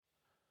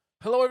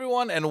Hello,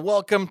 everyone, and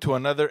welcome to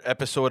another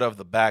episode of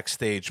the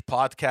Backstage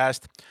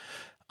podcast.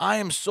 I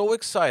am so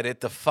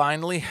excited to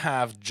finally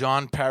have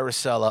John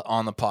Parisella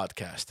on the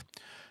podcast.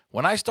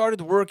 When I started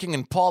working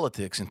in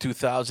politics in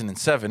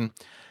 2007,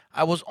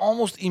 I was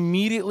almost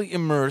immediately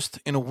immersed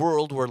in a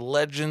world where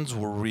legends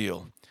were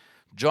real.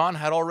 John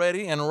had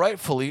already and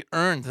rightfully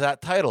earned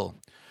that title.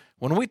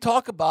 When we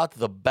talk about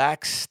the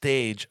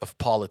backstage of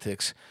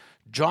politics,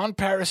 John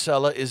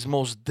Parisella is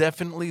most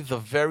definitely the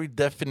very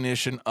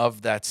definition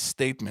of that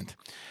statement.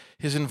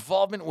 His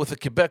involvement with the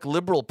Quebec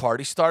Liberal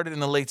Party started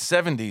in the late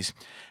 70s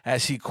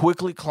as he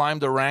quickly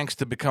climbed the ranks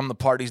to become the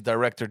party's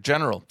Director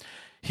General.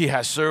 He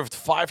has served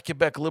 5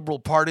 Quebec Liberal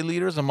Party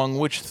leaders, among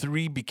which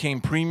 3 became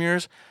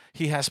premiers.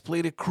 He has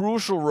played a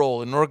crucial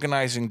role in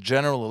organizing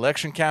general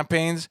election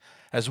campaigns,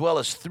 as well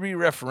as 3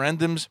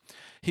 referendums.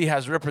 He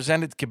has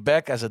represented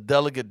Quebec as a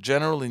Delegate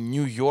General in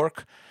New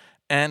York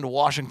and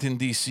Washington,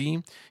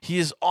 D.C. He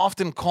is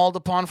often called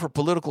upon for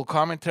political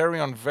commentary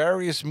on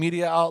various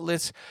media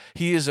outlets.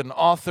 He is an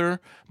author,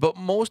 but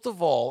most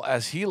of all,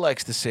 as he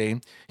likes to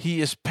say,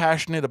 he is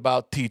passionate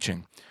about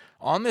teaching.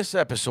 On this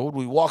episode,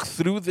 we walk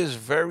through this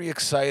very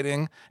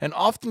exciting and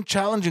often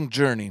challenging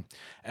journey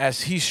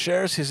as he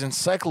shares his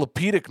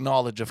encyclopedic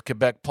knowledge of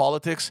Quebec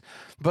politics,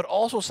 but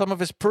also some of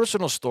his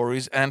personal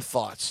stories and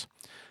thoughts.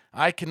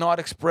 I cannot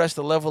express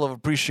the level of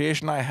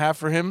appreciation I have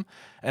for him,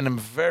 and am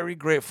very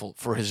grateful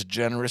for his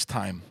generous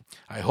time.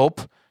 I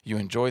hope you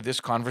enjoy this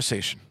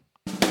conversation.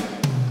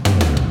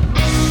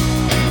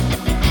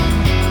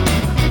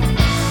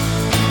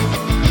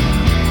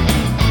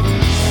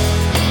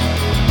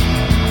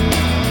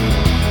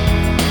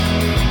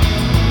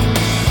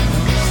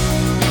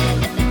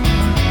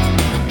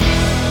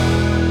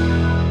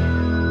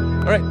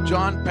 All right,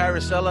 John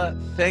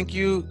Parisella, thank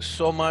you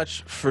so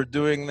much for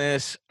doing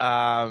this.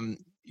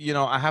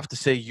 I have to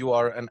say you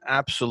are an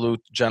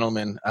absolute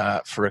gentleman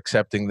for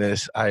accepting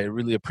this. I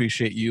really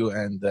appreciate you,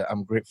 and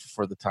I'm grateful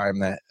for the time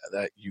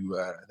that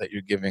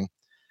you're giving.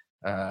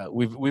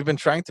 We've been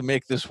trying to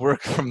make this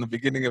work from the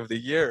beginning of the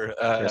year,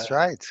 That's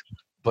right.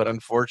 but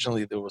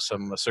unfortunately there was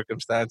some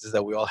circumstances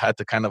that we all had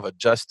to kind of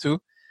adjust to.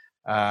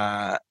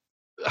 Uh,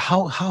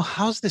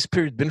 how's this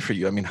period been for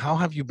you? I mean, how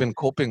have you been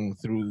coping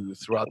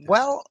throughout this?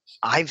 Well,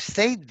 I've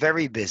stayed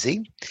very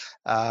busy.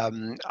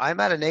 I'm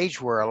at an age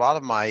where a lot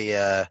of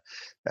my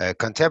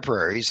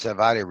contemporaries have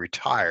either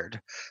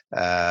retired,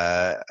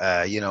 I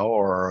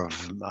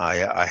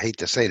hate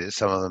to say this,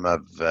 some of them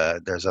have,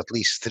 there's at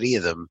least 3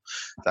 of them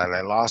that I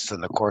lost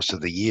in the course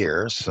of the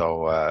year.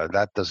 So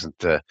that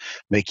doesn't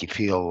make you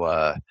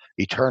feel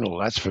eternal,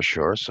 that's for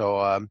sure.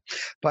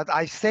 But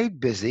I stayed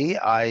busy.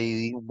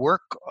 I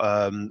work,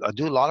 I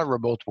do a lot of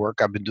remote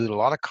work. I've been doing a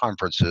lot of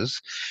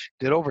conferences,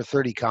 did over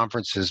 30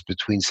 conferences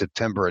between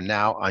September and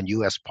now on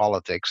US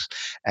politics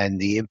and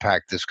the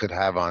impact this could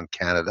have on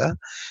Canada.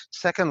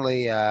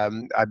 Secondly,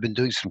 I've been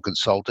doing some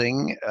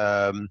consulting,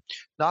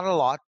 not a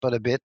lot, but a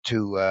bit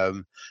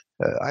to.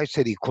 I'd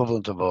say the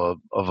equivalent of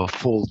a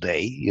full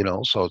day,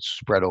 so it's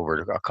spread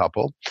over a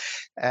couple.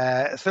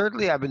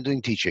 Thirdly, I've been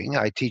doing teaching.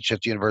 I teach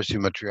at the University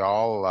of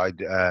Montreal.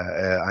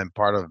 I'm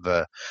part of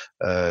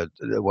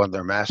one of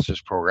their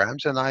master's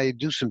programs, and I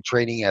do some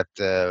training at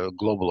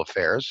Global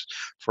Affairs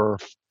for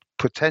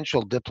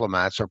potential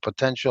diplomats or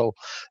potential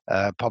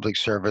public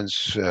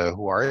servants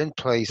who are in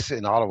place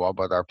in Ottawa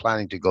but are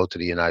planning to go to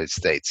the United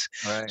States.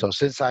 Right. So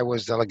since I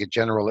was Delegate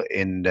General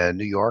in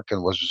New York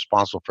and was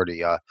responsible for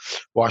the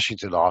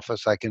Washington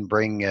office, I can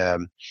bring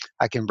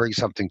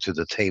something to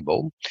the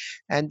table,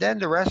 and then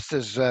the rest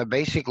is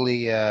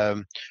basically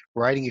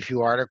writing a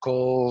few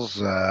articles,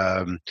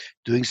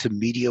 doing some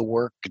media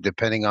work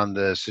depending on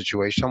the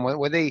situation.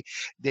 When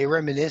they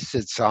reminisce,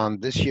 it's on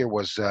this year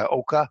was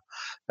Oka,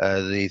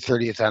 the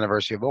 30th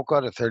anniversary of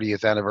Oka, the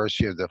 30th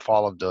anniversary of the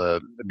fall of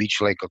the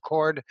Beach Lake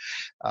Accord,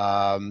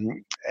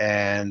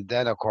 and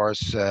then of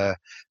course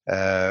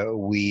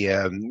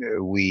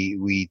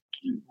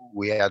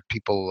we had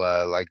people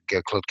like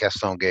Claude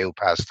Castonguay who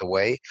passed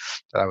away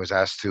that I was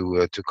asked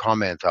to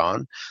comment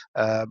on.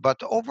 But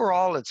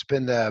overall, it's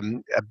been a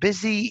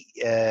busy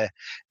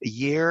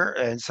year,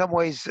 in some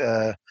ways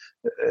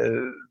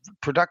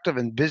productive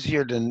and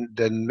busier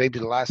than maybe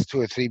the last 2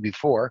 or 3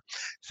 before.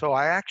 So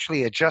I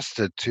actually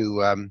adjusted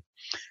to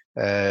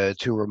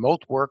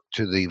remote work,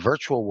 to the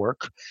virtual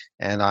work.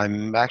 And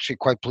I'm actually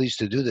quite pleased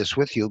to do this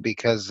with you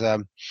because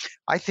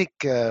I think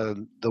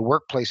the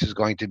workplace is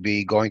going to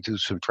be going through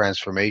some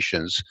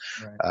transformations.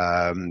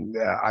 Right.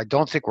 I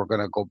don't think we're going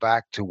to go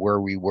back to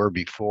where we were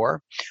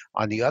before.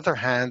 On the other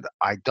hand,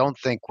 I don't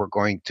think we're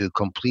going to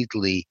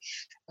completely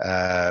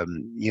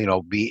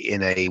be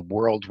in a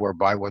world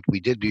whereby what we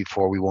did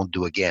before we won't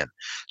do again.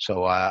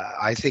 So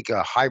I think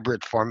a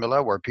hybrid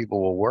formula where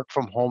people will work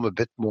from home a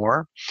bit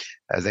more.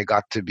 They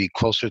got to be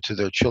closer to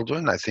their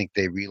children. I think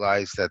they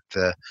realize that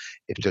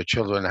if their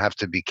children have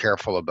to be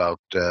careful about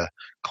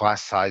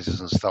class sizes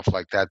and stuff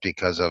like that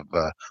because of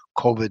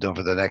COVID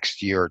over the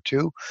next year or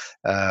two.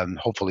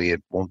 Hopefully,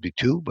 it won't be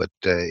two, but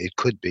it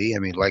could be. I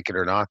mean, like it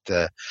or not,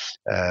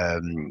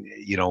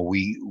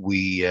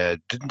 we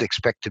didn't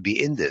expect to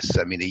be in this.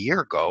 I mean, a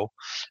year ago,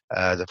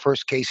 the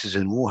first cases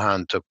in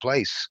Wuhan took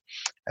place,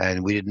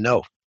 and we didn't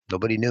know.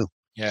 Nobody knew.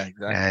 Yeah,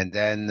 exactly. And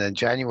then in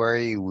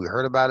January, we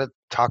heard about it,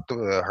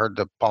 heard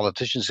the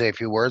politicians say a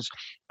few words,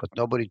 but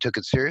nobody took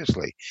it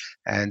seriously.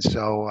 And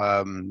so,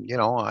 I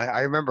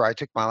remember I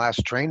took my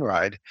last train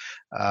ride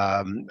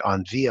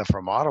on Via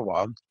from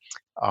Ottawa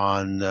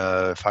on,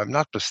 if I'm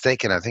not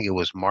mistaken, I think it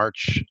was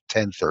March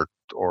 10th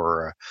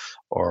or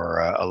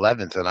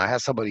 11th, and I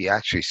had somebody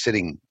actually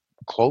sitting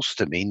close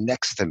to me,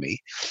 next to me,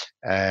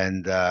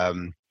 and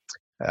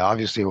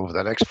obviously, over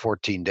the next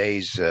 14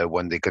 days,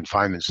 when the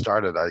confinement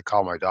started, I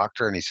called my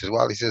doctor, and he says,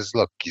 "Well, he says,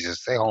 look, he says,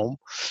 stay home,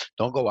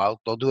 don't go out,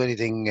 don't do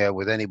anything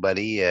with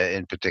anybody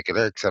in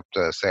particular, except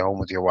stay home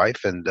with your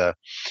wife and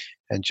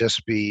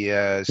just be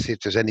see if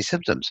there's any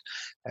symptoms."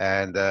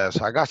 And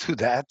so I got through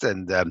that,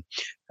 and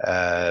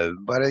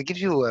but it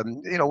gives you,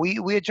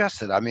 we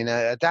adjusted. I mean,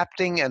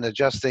 adapting and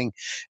adjusting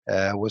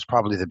was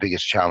probably the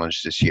biggest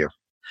challenge this year.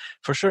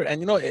 For sure.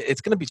 And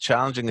it's going to be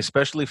challenging,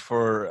 especially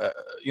for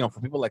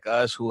for people like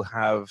us who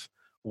have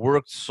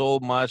worked so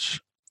much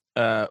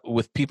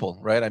with people,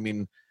 right? I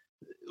mean,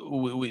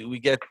 we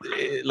get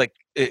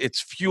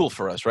it's fuel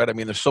for us, right? I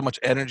mean, there's so much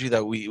energy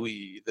that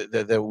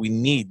that we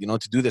need,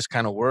 to do this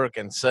kind of work,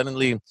 and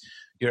suddenly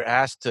you're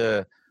asked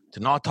to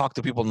not talk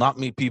to people, not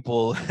meet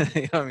people,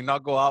 I mean,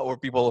 not go out where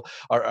people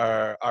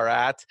are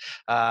at,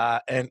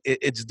 and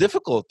it's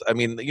difficult. I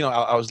mean,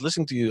 I was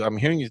listening to you. I'm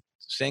hearing you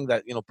saying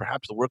that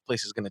perhaps the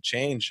workplace is going to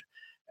change,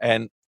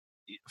 and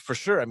for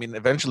sure. I mean,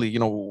 eventually,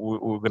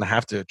 we're going to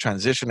have to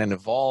transition and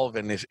evolve.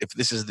 And if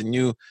this is the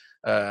new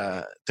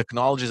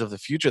technologies of the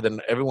future, then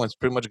everyone's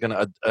pretty much going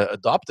to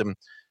adopt them.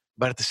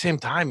 But at the same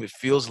time, it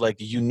feels like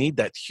you need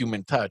that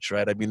human touch,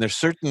 right? I mean, there's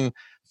certain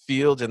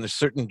fields and there's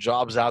certain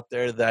jobs out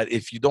there that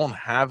if you don't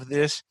have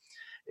this,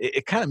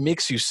 it kind of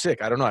makes you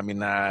sick. I don't know. I mean,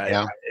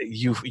 Yeah.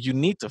 you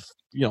need to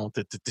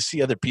to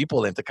see other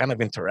people and to kind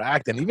of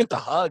interact and even to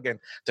hug and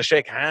to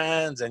shake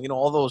hands and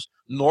all those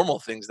normal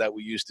things that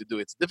we used to do.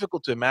 It's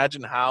difficult to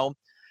imagine how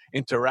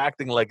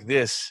interacting like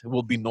this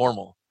will be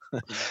normal. you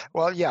know?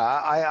 Well, yeah,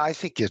 I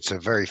think it's a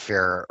very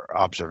fair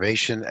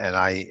observation, and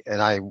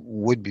I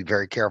would be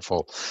very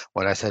careful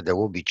when I said there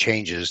will be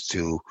changes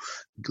to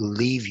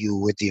leave you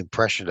with the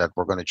impression that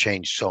we're going to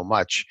change so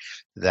much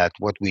that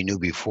what we knew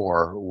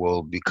before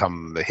will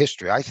become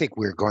history. I think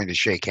we're going to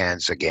shake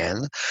hands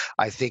again.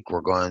 I think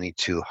we're going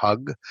to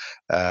hug,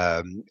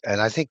 and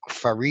I think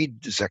Fareed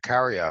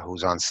Zakaria,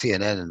 who's on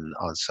CNN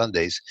on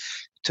Sundays,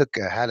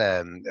 had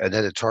an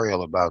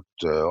editorial about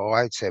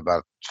I'd say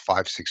about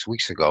 5 6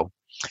 weeks ago,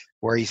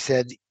 where he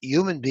said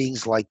human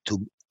beings like to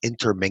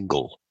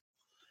intermingle.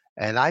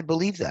 And I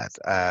believe that.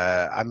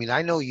 I mean,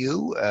 I know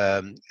you,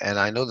 and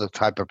I know the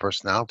type of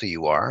personality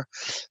you are,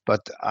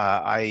 but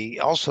I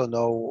also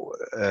know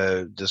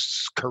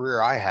this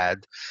career I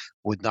had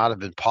would not have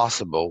been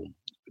possible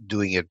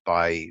doing it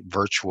by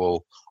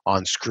virtual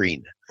on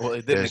screen. Well,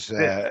 it didn't There's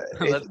exist.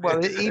 Let's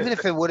well, even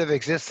if it would have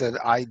existed,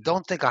 I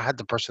don't think I had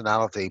the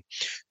personality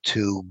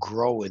to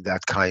grow in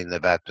that kind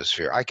of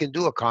atmosphere. I can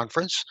do a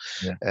conference.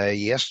 yeah.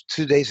 Yes,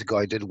 2 days ago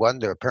I did one.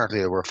 There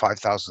were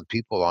 5,000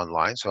 people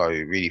online, so I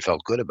really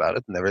felt good about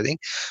it and everything.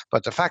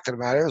 But the fact of the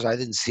matter is, I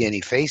didn't see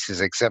any faces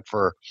except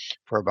for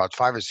about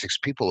 5 or 6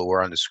 people who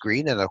were on the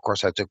screen, and of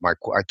course I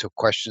took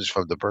questions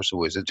from the person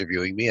who was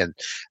interviewing me, and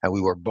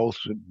we were both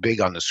big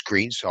on the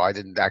screen, so I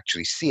didn't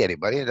actually see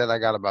anybody. And then I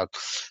got about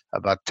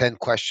 10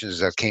 questions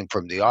that came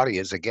from the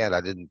audience. Again,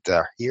 I didn't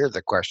hear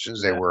the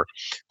questions. They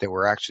Yeah.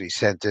 were actually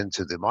sent in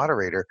to the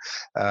moderator.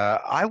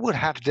 I would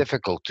have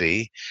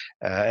difficulty,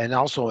 and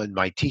also in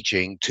my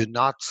teaching, to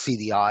not see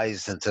the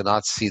eyes and to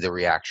not see the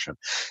reaction.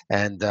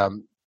 And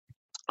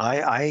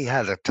I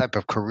had a type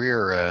of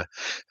career,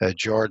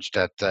 George,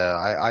 that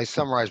I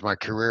summarized my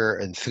career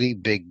in three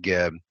big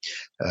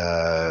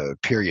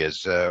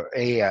periods.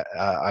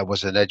 I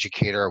was an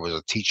educator. I was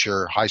a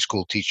teacher, high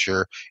school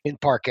teacher in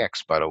Park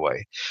X, by the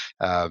way.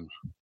 Um,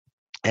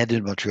 and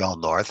in Montreal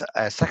North.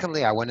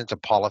 Secondly, I went into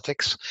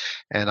politics,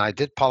 and I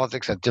did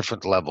politics at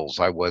different levels.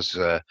 I was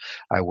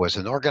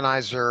an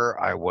organizer.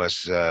 I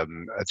was a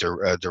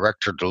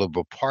director of the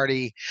Liberal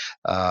Party.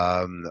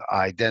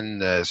 I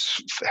then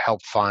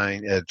helped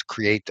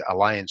create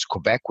Alliance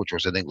Quebec, which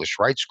was an English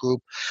rights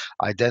group.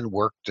 I then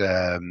worked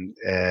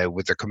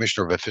with the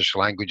Commissioner of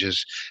Official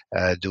Languages,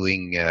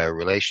 doing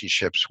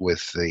relationships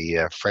with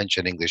the French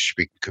and English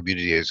speaking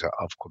communities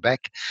of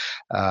Quebec.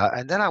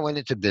 And then I went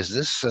into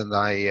business, and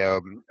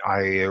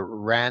I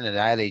ran an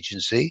ad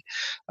agency,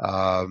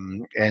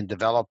 and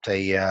developed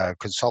a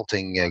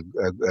consulting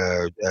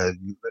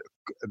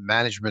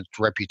management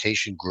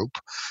reputation group,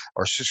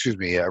 or excuse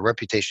me, a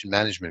reputation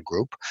management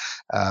group.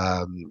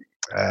 Um,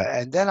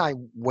 and then I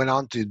went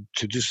on to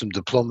do some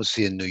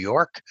diplomacy in New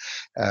York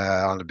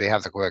on behalf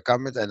of the Quebec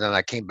government, and then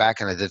I came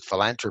back and I did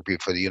philanthropy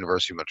for the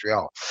University of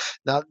Montreal.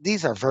 Now,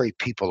 these are very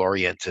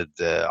people-oriented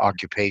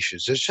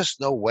occupations. There's just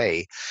no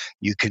way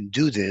you can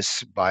do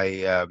this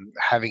by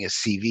having a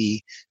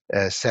CV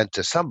sent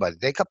to somebody.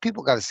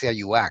 People got to see how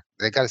you act.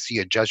 They got to see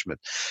your judgment.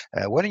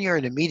 When you're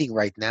in a meeting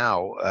right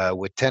now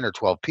with 10 or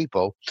 12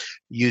 people,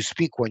 you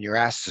speak when you're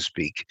asked to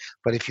speak.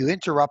 But if you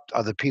interrupt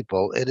other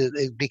people,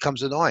 it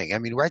becomes annoying. I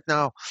mean, right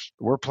now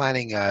we're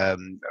planning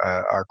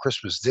our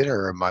Christmas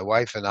dinner, my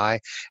wife and I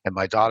and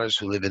my daughters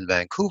who live in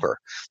Vancouver.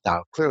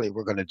 Now, clearly,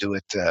 we're going to do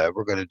it.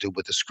 We're going to do it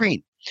with a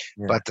screen.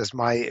 Yeah. But as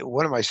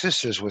one of my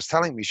sisters was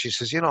telling me, she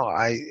says,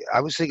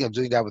 I was thinking of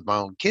doing that with my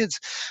own kids,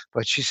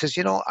 but she says,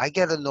 I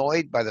get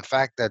annoyed by the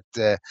fact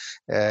that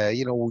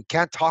we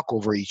can't talk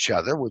over each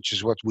other, which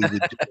is what we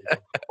would do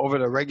over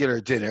the regular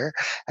dinner.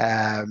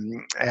 And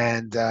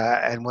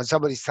when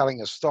somebody's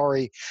telling a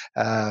story,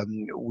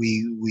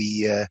 we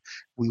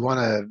want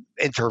to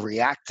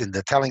interreact in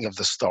the telling of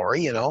the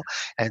story,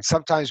 and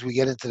sometimes we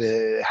get into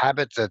the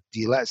habit that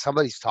you let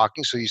somebody's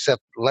talking, so you said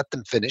let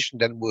them finish,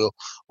 and then we'll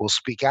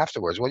speak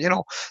afterwards.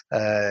 Well,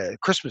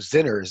 Christmas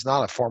dinner is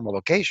not a formal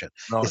occasion;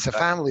 No, it's a exactly.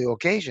 family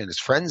occasion. It's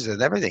friends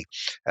and everything.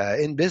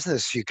 In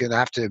business, you can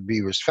have to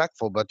be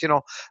respectful, but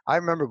I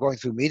remember going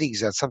through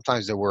meetings that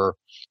sometimes they were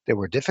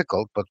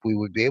difficult, but we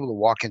would be able to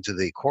walk into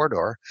the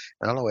corridor,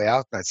 and on the way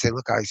out, I'd say,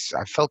 "Look, I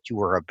felt you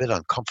were a bit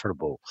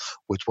uncomfortable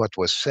with what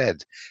was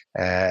said."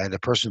 And the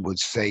person would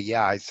say,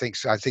 "Yeah, I think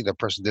so. I think the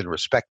person didn't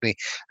respect me."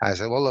 I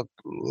said, "Well, look,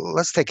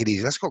 let's take it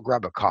easy. Let's go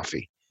grab a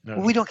coffee." No,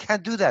 We don't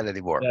can't do that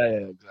anymore. yeah,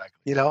 yeah,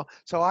 exactly.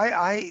 So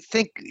I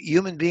think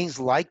human beings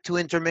like to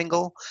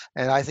intermingle,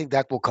 and I think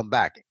that will come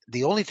back.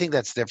 The only thing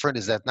that's different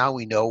is that now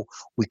we know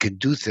we can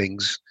do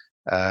things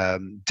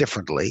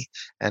differently,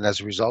 and as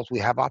a result, we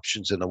have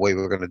options in the way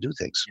we're going to do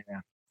things. Yeah.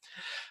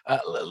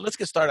 Let's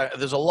get started.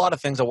 There's a lot of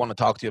things I want to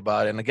talk to you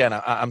about, and again,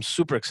 I'm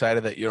super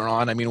excited that you're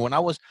on. I mean, when I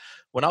was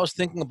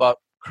thinking about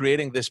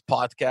creating this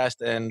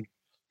podcast and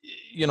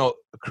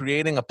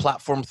creating a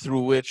platform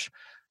through which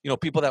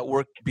people that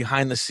work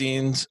behind the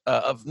scenes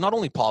of not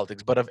only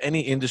politics but of any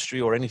industry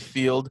or any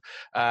field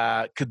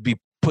could be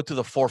put to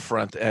the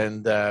forefront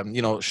and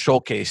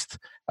showcased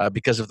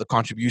because of the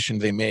contribution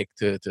they make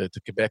to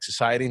Quebec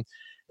society.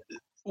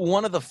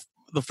 One of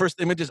the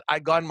first images I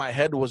got in my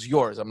head was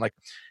yours. I'm like,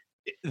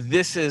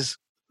 this is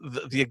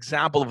the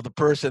example of the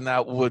person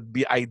that would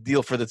be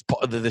ideal for this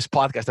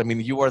podcast. I mean,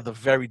 you are the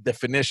very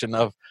definition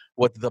of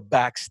what the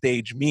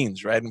backstage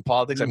means, right? In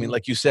politics, I mean, Mhm.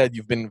 like you said,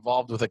 you've been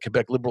involved with the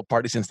Quebec Liberal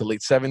Party since the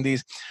late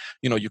 '70s.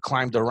 You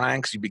climbed the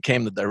ranks, you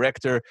became the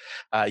director,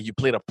 you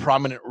played a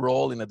prominent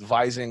role in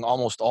advising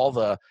almost all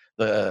the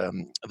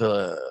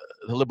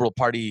Liberal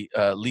Party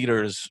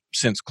leaders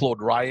since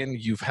Claude Ryan.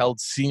 You've held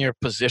senior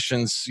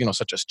positions,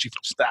 such as chief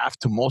of staff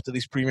to most of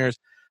these premiers.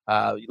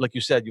 Like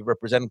you said, you've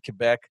represented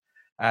Quebec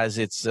as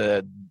its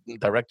as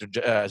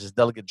its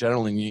delegate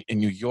general in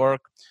New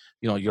York.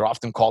 You're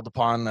often called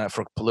upon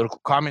for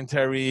political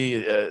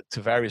commentary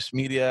to various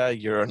media.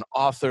 You're an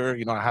author.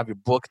 I have your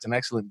book. It's an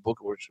excellent book,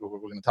 which we're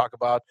going to talk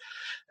about.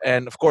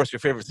 And of course, your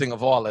favorite thing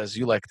of all, as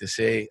you like to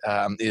say,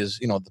 is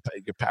your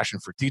passion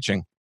for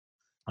teaching.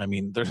 I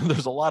mean,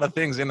 there's a lot of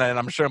things in that, and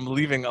I'm sure I'm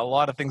leaving a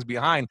lot of things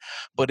behind.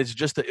 But it's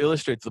just to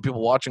illustrate to the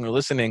people watching or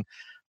listening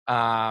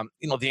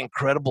the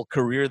incredible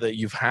career that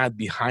you've had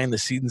behind the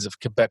scenes of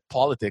Quebec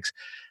politics.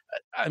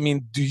 I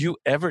mean, do you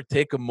ever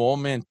take a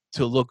moment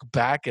to look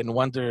back and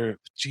wonder,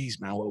 geez,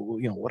 man,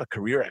 what a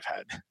career I've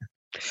had?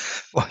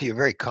 Well, you're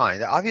very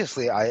kind.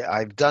 Obviously,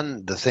 I've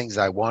done the things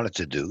I wanted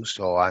to do,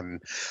 so I'm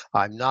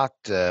not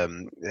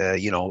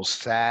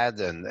sad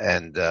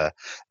and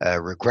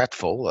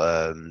regretful.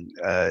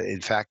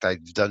 In fact,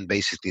 I've done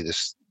basically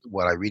this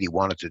what I really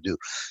wanted to do.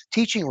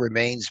 Teaching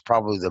remains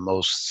probably the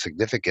most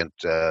significant.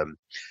 The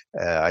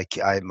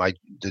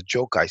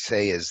joke I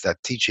say is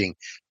that teaching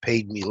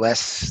paid me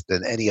less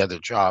than any other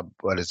job,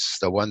 but it's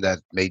the one that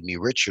made me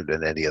richer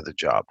than any other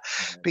job,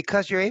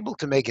 because you're able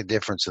to make a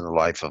difference in the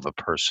life of a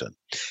person.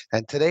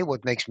 And today,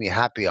 what makes me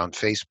happy on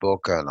Facebook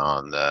and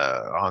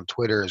on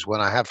Twitter is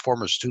when I have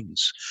former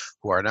students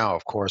who are now,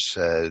 of course,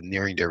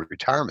 nearing their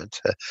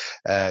retirement,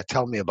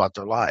 tell me about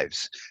their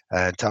lives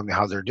and tell me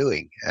how they're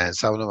doing. And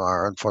some of them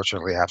are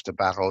unfortunately have to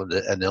battle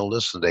an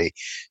illness, and they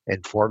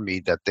inform me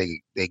that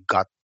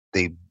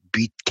they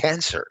beat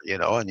cancer,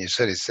 and you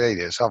sort of say to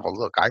yourself, well,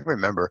 look, I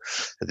remember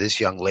this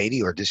young lady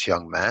or this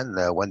young man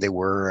when they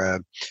were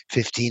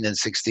 15 and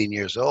 16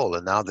 years old,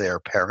 and now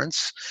they're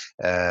parents,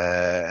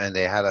 and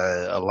they had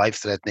a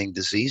life-threatening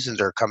disease, and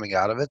they're coming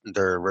out of it, and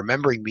they're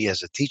remembering me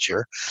as a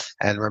teacher,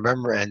 and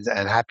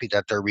and happy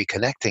that they're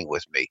reconnecting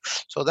with me.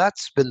 So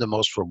that's been the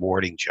most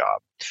rewarding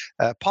job.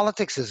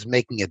 Politics is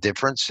making a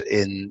difference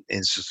in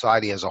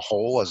society as a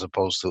whole, as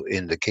opposed to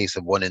in the case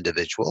of one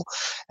individual,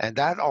 and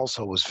that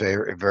also was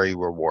very very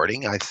rewarding.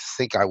 I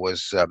think I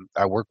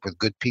worked with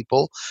good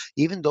people,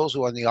 even those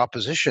who are in the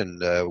opposition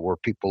were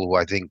people who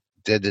I think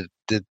did it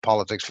did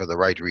politics for the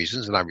right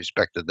reasons, and I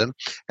respected them,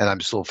 and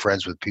I'm still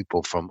friends with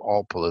people from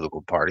all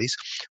political parties.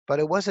 But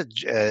it was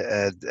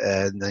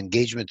an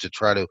engagement to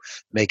try to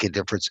make a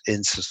difference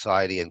in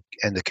society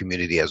and the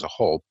community as a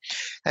whole.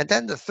 And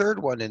then the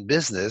third one in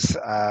business,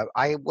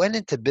 I went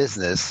into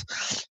business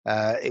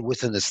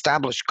with an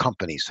established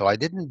company. So I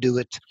didn't do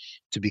it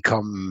to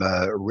become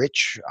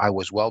rich. I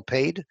was well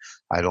paid.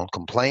 I don't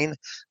complain,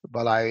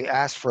 but I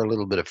asked for a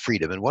little bit of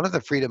freedom. And one of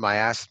the freedom I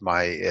asked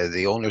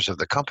the owners of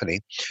the company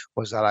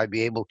was that I'd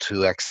be able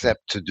to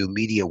accept to do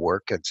media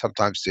work and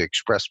sometimes to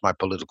express my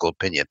political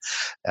opinion.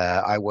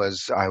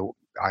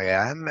 I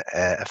am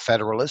a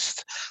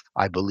federalist.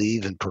 I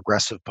believe in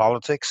progressive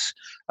politics,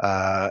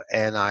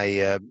 and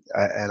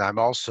I'm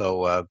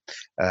also a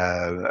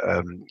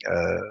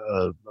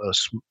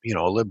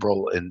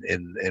liberal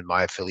in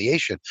my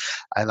affiliation.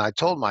 And I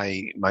told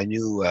my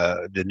new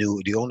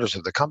the owners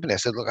of the company, I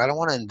said, look, I don't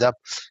want to end up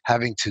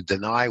having to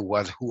deny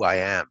who I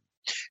am.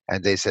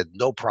 And they said,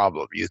 no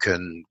problem. You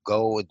can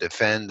go and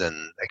defend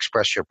and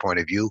express your point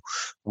of view.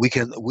 We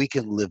can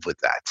live with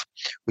that.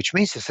 Which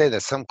means to say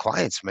that some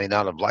clients may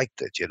not have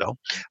liked it,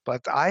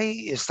 But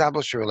I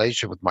established a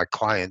relationship with my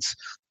clients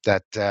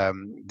that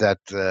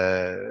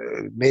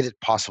made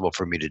it possible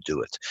for me to do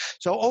it.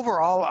 So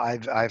overall,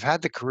 I've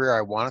had the career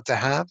I wanted to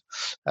have,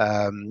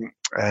 um,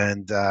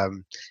 and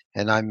um,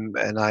 and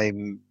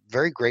I'm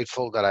very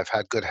grateful that I've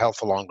had good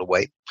health along the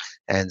way,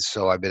 and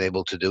so I've been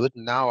able to do it.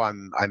 Now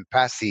I'm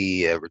past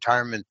the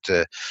retirement.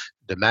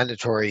 The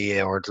mandatory,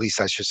 or at least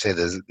I should say,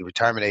 the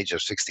retirement age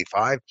of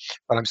 65,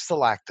 but I'm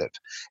still active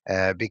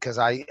because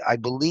I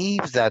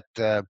believe that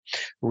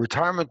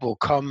retirement will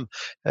come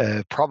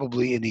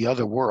probably in the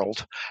other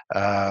world,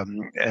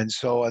 and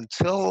so as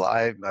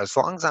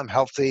long as I'm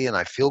healthy and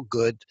I feel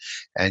good,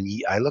 and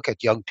I look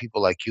at young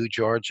people like you,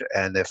 George,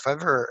 and if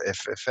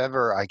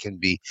ever I can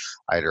be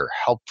either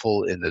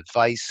helpful in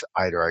advice,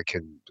 either I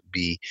can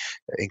be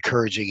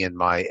encouraging in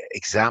my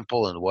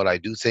example and what I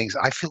do things,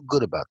 I feel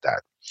good about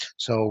that.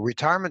 So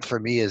retirement for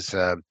me is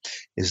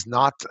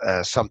not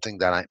something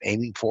that I'm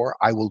aiming for.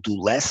 I will do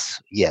less.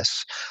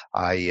 Yes,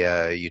 I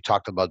you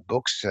talked about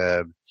books.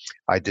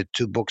 I did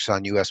 2 books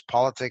on U.S.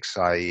 politics.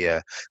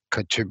 I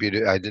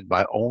contributed. I did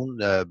my own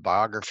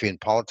biography in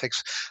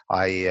politics.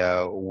 I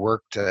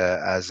worked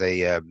as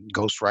a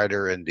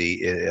ghostwriter on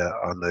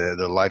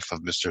the life of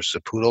Mr.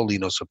 Saputo,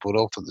 Lino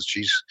Saputo, for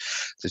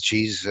the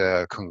cheese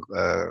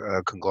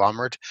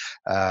conglomerate.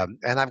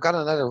 And I've got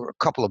another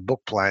couple of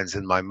book plans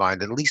in my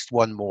mind, at least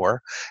one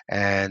more,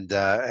 and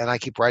I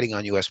keep writing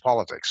on U.S.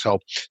 politics. So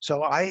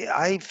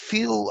I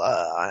feel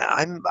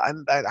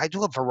I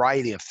do a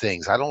variety of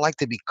things. I don't like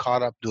to be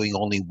caught up doing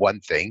only one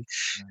thing,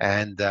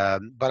 and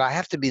but I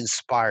have to be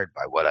inspired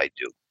by what I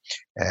do.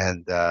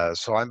 And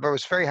so I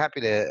was very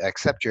happy to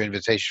accept your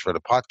invitation for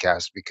the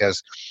podcast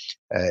because,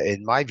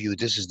 in my view,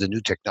 this is the new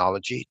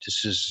technology.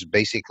 This is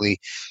basically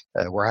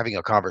we're having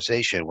a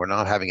conversation. We're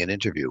not having an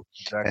interview.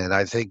 Exactly. And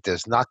I think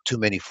there's not too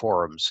many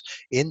forums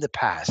in the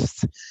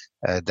past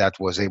that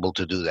was able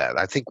to do that.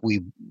 I think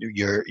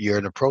you're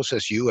in a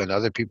process, you and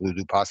other people who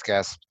do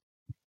podcasts,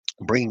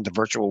 bringing the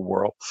virtual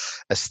world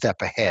a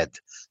step ahead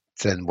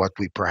than what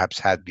we perhaps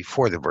had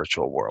before the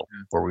virtual world,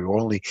 where we were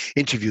only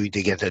interviewing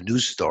to get a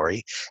news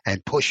story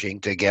and pushing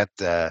to get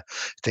a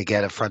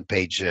front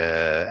page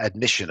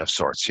admission of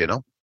sorts.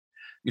 You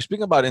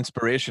speak about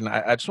inspiration.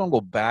 I just want to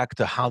go back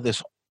to how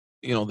this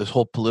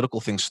whole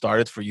political thing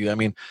started for you. I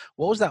mean,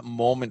 what was that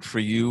moment for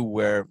you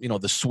where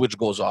the switch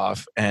goes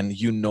off and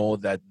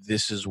that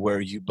this is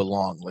where you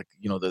belong? Like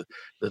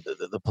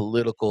the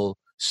political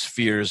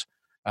spheres,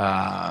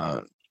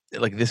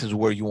 like this is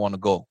where you want to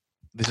go.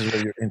 This is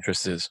where your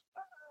interest is.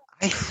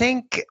 I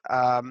think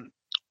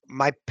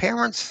my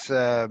parents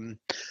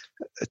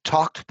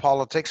talked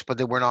politics, but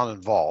they were not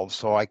involved.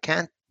 So I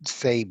can't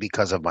say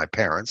because of my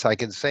parents. I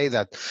can say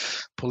that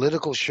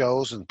political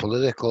shows and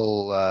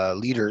political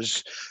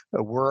leaders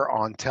were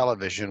on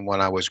television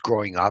when I was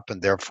growing up,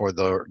 and therefore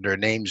their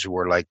names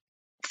were like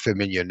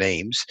familiar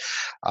names.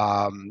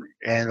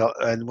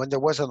 And when there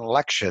was an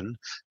election,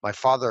 my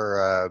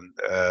father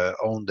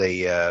owned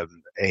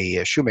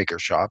a shoemaker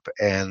shop,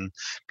 and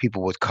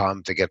people would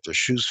come to get their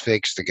shoes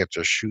fixed, to get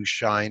their shoes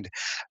shined.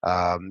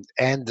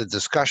 And the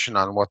discussion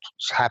on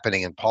what's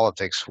happening in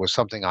politics was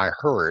something I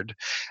heard,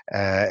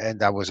 and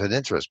that was an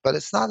interest. But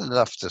it's not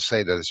enough to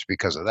say that it's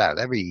because of that.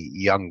 Every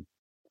young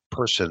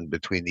person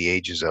between the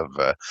ages of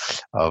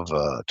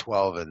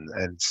 12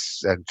 and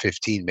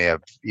 15 may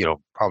have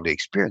probably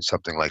experienced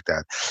something like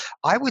that.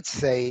 I would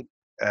say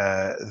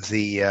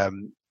the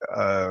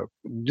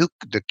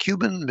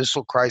Cuban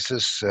Missile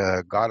Crisis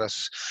got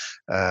us,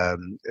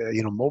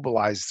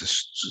 mobilized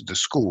the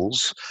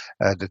schools.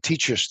 The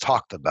teachers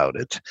talked about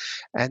it,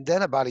 and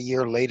then about a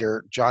year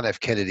later, John F.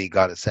 Kennedy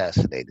got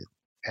assassinated.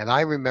 And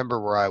I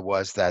remember where I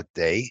was that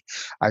day.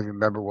 I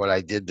remember what I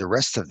did the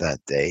rest of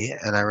that day,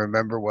 and I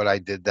remember what I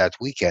did that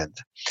weekend,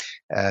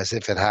 as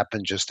if it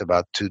happened just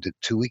about 2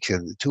 weeks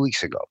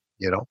ago.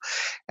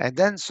 And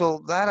then,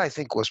 so that I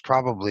think was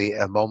probably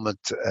a moment.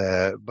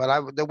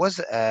 There was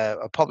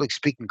a public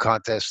speaking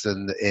contest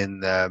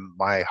in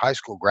my high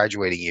school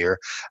graduating year,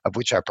 of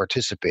which I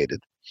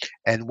participated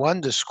and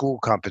won the school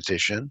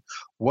competition,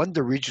 won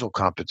the regional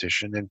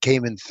competition, and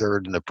came in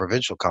third in the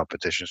provincial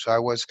competition. So I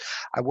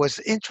was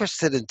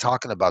interested in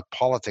talking about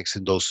politics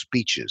in those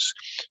speeches.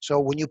 So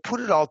when you put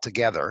it all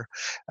together,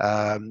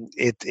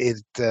 it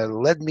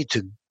led me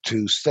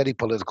to study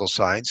political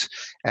science.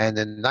 And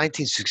in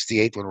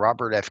 1968, when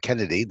Robert F.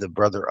 Kennedy, the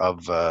brother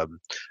of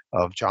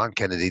John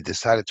Kennedy,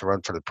 decided to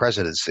run for the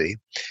presidency,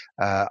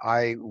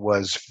 I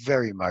was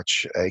very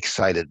much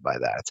excited by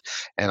that,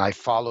 and I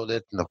followed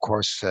it. And of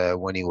course,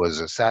 when he was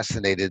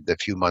assassinated a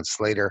few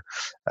months later,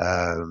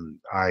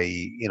 I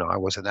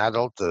was an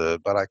adult,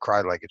 but I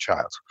cried like a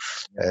child.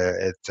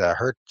 It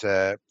hurt,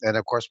 and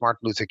of course,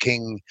 Martin Luther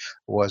King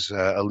was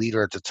a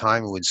leader at the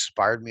time who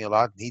inspired me a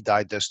lot. And he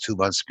died just 2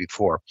 months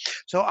before,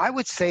 so I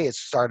would say it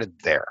started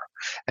there.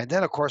 And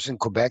then, of course, in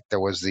Quebec, there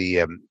was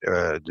the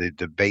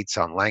debates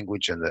on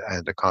language and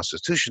the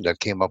Constitution that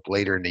came up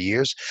later in the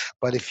years.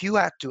 But if you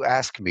had to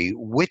ask me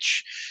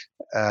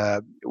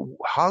uh,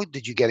 how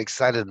did you get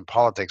excited in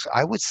politics,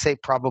 I would say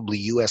probably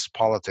U.S.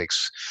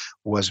 politics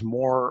was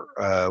more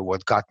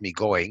what got me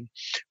going.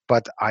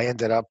 But I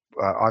ended up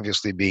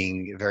obviously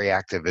being very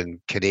active in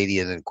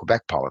Canadian and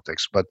Quebec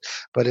politics. But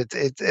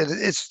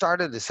it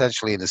started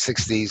essentially in the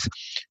 '60s,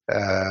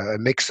 a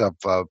mix of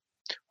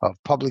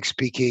public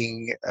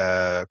speaking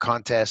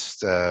contests,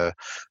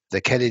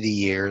 the Kennedy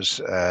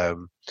years.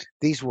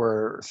 These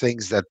were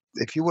things that,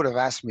 if you would have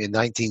asked me in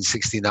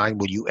 1969,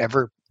 would you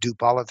ever do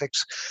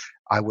politics?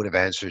 I would have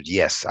answered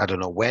yes. I don't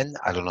know when,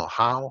 I don't know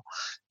how,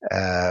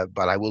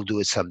 but I will do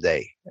it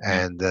someday.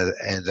 Yeah. And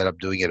ended up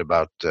doing it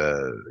about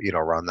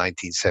around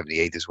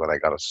 1978 is when I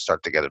got to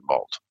start to get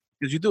involved.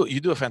 Because you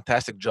do a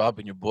fantastic job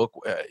in your book.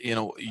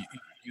 You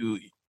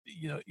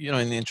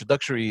in the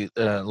introductory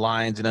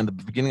lines and in the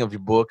beginning of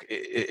your book,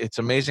 it's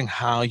amazing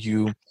how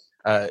you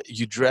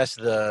address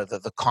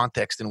the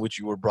context in which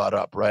you were brought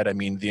up, right? I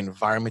mean, the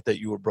environment that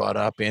you were brought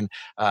up in,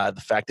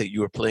 the fact that you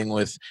were playing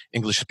with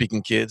English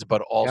speaking kids,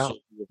 but Yeah. also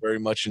you were very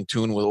much in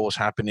tune with what was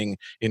happening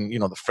in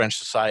the French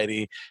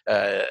society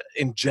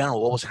in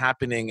general, what was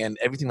happening and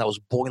everything that was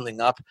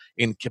boiling up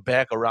in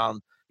Quebec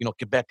around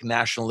Quebec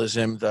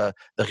nationalism, the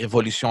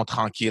Révolution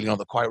tranquille,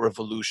 the Quiet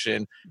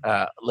Revolution,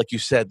 like you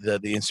said,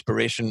 the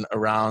inspiration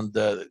around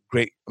the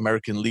great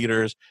American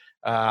leaders,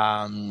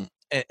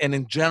 and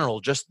in general,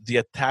 just the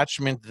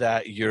attachment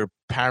that your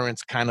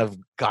parents kind of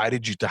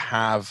guided you to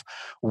have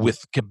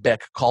with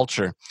Quebec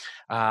culture.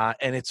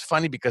 And it's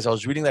funny because I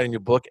was reading that in your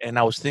book, and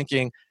I was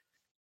thinking,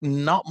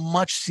 not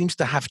much seems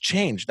to have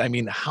changed. I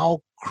mean,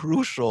 how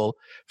crucial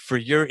for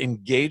your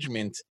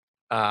engagement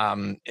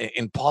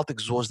in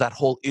politics was that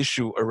whole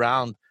issue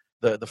around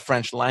the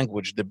French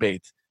language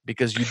debate?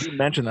 Because you do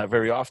mention that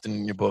very often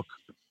in your book.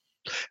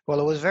 Well,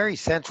 it was very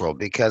central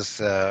because,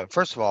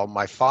 first of all,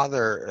 my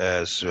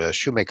father's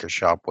shoemaker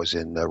shop was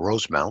in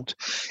Rosemount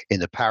in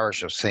the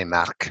parish of Saint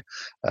Marc.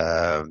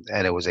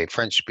 And it was a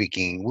French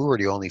speaking, we were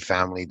the only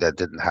family that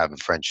didn't have a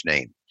French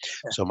name.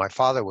 So my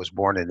father was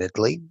born in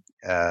Italy.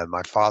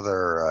 My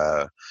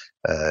father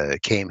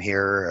came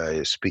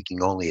here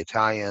speaking only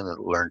Italian and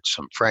learned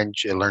some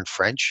French, learned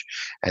French,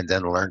 and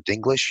then learned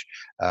English.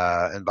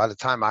 And by the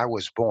time I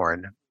was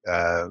born,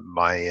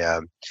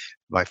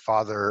 my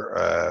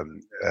father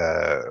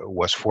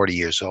was 40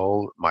 years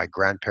old. My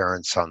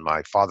grandparents on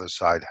my father's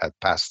side had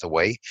passed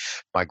away.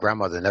 My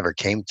grandmother never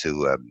came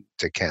to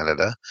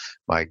Canada.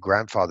 My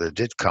grandfather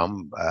did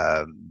come,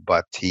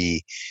 but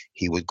he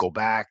would go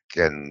back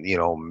and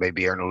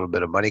maybe earn a little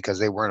bit of money because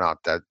they were not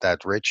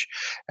that rich.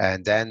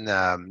 And then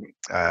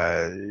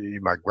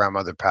my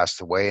grandmother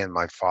passed away, and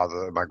my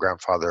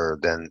grandfather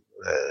then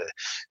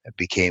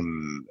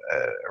became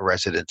a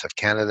resident of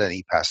Canada, and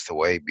he passed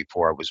away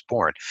before I was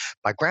born.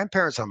 My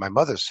grandparents on my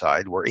mother's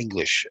side were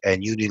English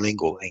and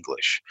unilingual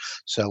English,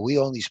 so we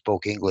only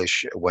spoke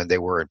English when they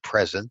were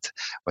present.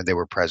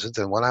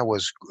 And when I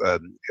was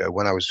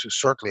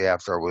shortly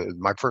after,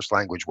 my first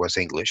language was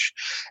English,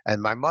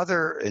 and my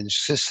mother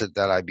insisted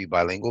that I be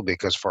bilingual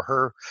because for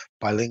her,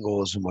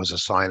 bilingualism was a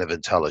sign of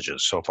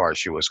intelligence, so far as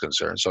she was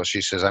concerned. So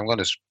she says, "I'm going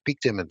to speak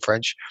to him in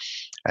French."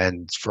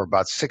 And for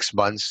about 6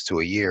 months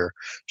to a year,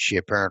 she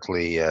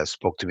apparently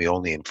spoke to me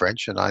only in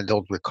French. And I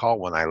don't recall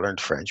when I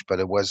learned French, but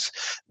it was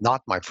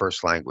not my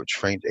first language.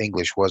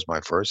 English was my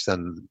first.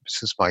 And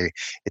since my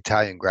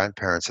Italian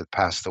grandparents had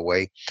passed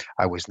away,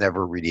 I was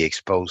never really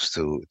exposed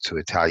to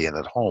Italian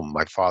at home.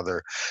 My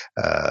father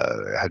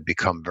had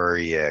become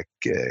very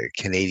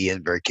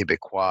Canadian, very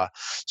Quebecois.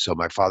 So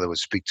my father would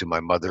speak to my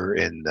mother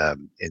in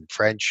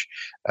French.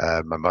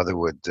 My mother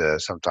would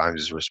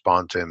sometimes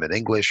respond to him in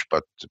English.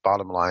 But the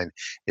bottom line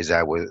is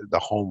that the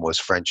home was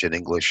French and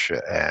English,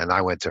 and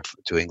I went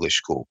to English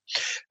school,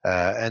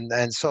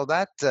 and so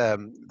that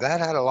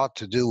had a lot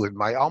to do with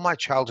all my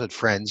childhood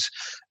friends.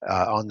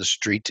 on the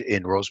street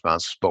in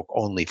Rosemount spoke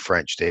only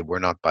French. They were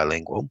not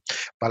bilingual.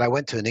 But I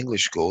went to an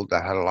English school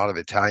that had a lot of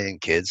Italian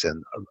kids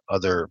and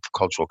other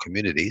cultural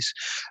communities,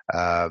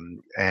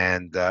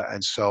 and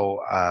so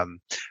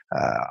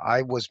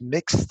I was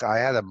mixed. I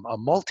had a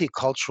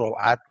multicultural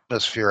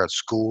atmosphere at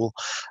school.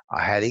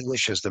 I had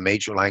English as the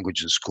major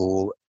language in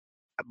school.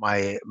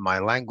 My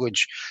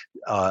language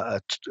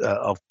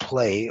of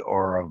play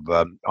or of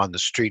on the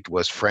street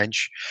was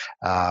French,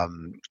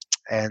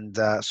 and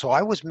so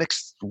I was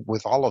mixed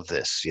with all of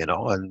this,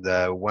 And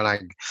when I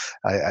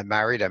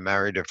married, I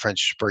married a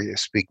French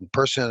speaking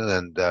person,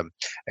 and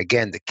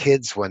again, the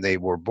kids when they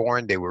were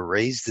born, they were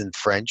raised in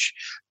French,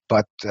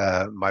 but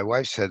my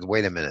wife said,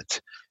 "Wait a minute."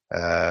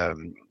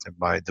 Um,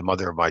 the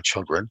mother of my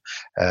children,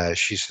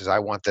 she says, "I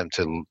want them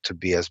to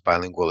be as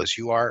bilingual as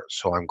you are,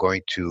 so I'm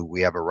going to.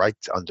 We have a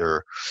right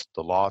under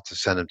the law to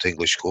send them to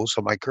English school."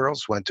 So my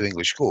girls went to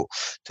English school.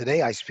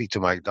 Today, I speak to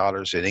my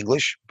daughters in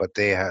English, but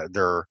they have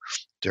their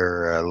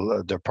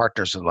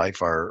partners in life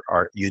are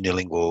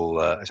unilingual.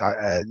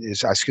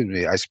 Excuse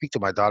me, I speak to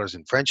my daughters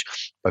in French,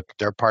 but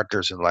their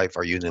partners in life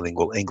are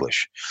unilingual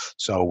English.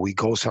 So we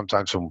go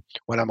sometimes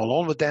when I'm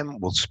alone with them,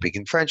 we'll speak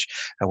in French,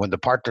 and when the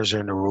partners are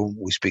in the room,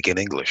 we speak in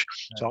English.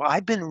 So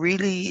I've been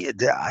really,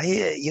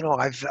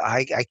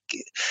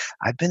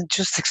 I've been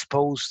just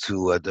exposed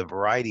to the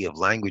variety of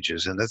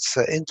languages, and that's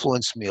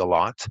influenced me a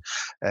lot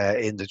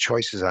in the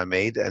choices I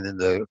made and in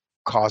the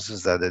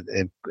causes that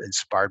it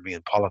inspired me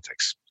in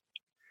politics.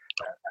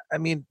 I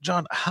mean,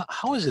 John,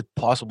 how is it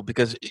possible?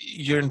 Because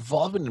your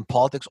involvement in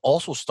politics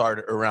also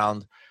started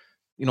around,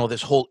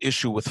 this whole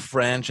issue with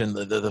French and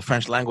the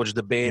French language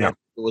debate, Yeah. and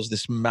there was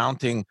this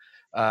mounting,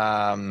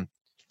 um,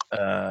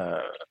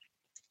 uh,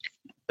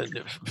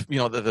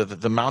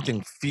 the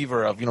mounting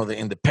fever of the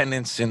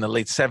independence in the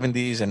late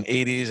 70s and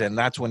 80s, and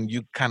that's when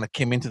you kind of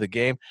came into the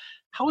game.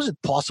 How is it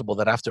possible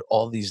that after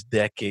all these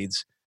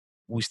decades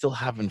we still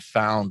haven't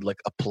found like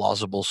a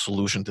plausible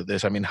solution to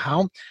this? I mean,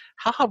 how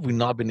have we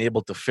not been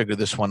able to figure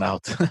this one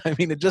out? I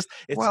mean, it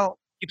Well,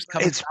 keeps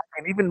coming it's back,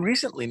 and even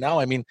recently now,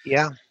 I mean,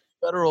 yeah.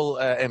 federal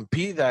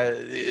MP that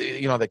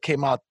that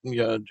came out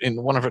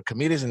in one of her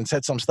committees and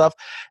said some stuff.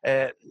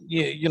 They're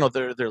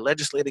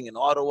legislating in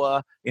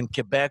Ottawa, in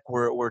Quebec.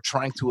 We're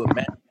trying to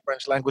amend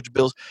French language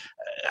bills.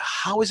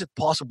 How is it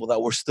possible that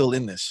we're still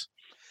in this?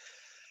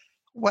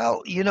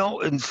 Well,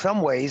 in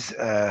some ways,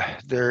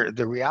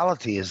 the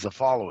reality is the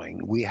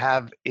following. We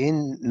have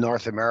in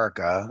North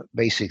America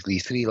basically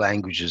three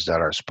languages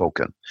that are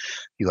spoken.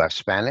 You have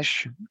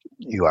Spanish,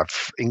 you have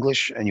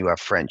English, and you have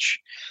French.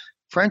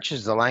 French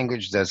is the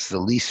language that's the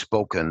least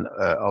spoken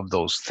of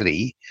those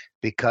three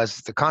because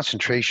the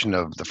concentration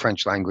of the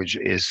French language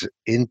is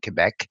in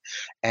Quebec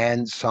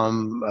and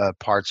some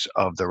parts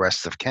of the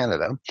rest of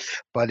Canada,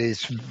 but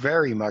it's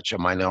very much a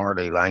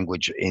minority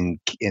language in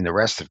the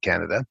rest of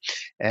Canada,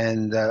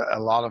 and a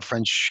lot of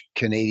French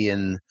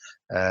Canadian.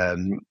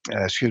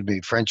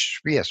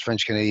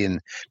 French Canadian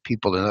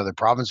people in other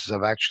provinces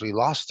have actually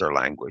lost their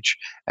language,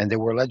 and there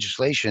were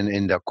legislation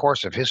in the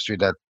course of history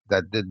that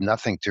did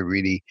nothing to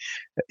really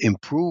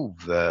improve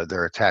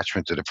their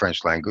attachment to the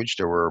French language.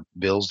 There were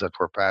bills that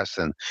were passed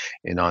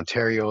in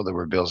Ontario. There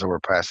were bills that were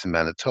passed in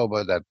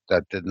Manitoba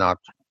that did not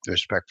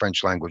respect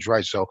French language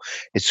rights. So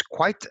it's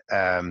quite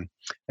an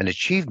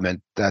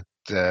achievement that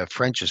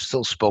French is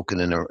still spoken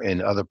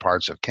in other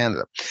parts of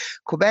Canada.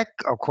 Quebec,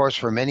 of course,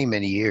 for many,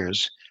 many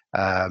years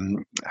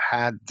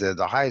had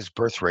the highest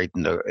birth rate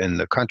in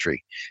the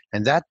country,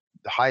 and that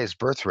highest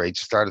birth rate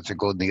started to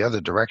go in the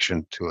other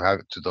direction to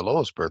the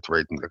lowest birth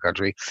rate in the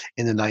country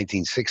in the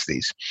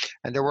 1960s.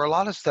 And there were a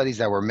lot of studies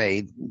that were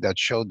made that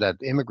showed that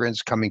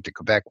immigrants coming to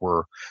Quebec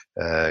were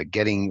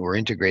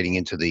integrating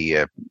into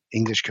the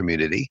English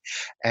community,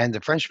 and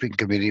the French-speaking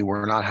community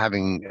were not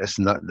having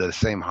the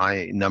same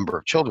high number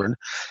of children.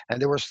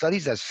 And there were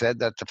studies that said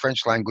that the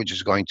French language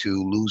is going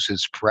to lose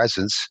its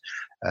presence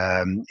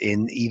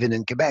even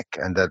in Quebec,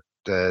 and that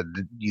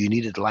you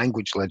needed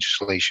language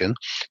legislation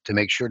to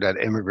make sure that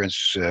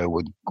immigrants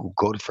would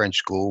go to French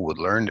school, would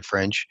learn the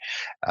French,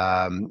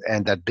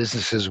 and that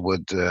businesses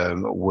would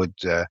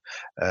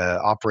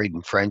operate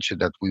in French,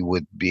 and that we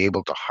would be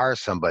able to hire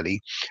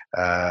somebody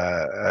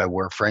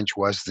where French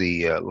was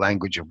the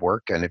language of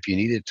work. And if you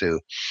needed to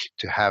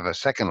have a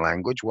second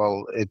language,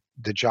 well,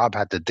 the job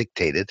had to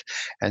dictate it.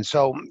 And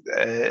so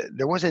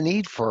there was a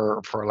need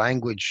for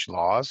language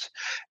laws.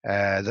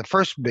 The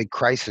first big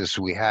crisis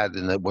we had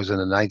was in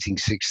the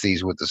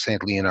 1960s with the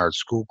St. Leonard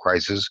school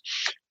crisis,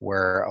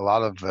 where a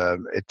lot of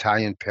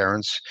Italian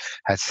parents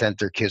had sent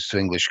their kids to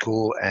English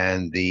school,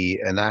 and the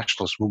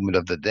nationalist movement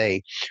of the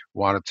day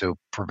wanted to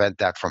prevent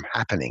that from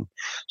happening.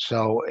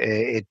 So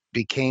it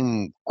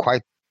became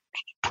quite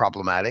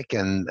problematic.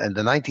 And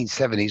the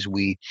 1970s,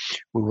 we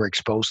were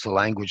exposed to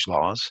language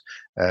laws.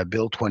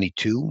 Bill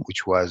 22,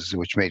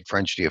 which made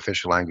French the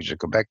official language of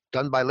Quebec,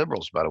 done by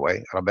liberals, by the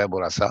way, Robert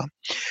Bourassa.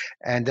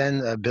 And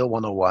then Bill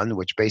 101,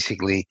 which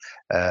basically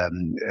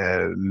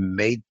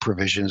made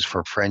provisions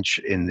for French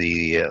in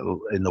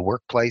the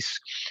workplace,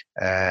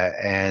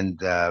 and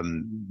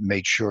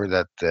made sure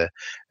that the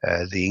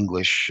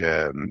English,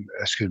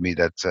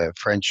 that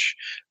French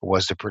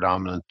was the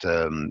predominant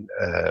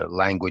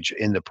language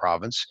in the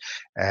province.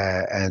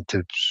 And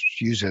to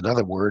use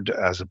another word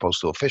as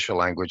opposed to official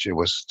language, it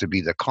was to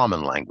be the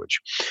common language.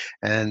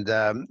 And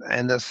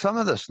some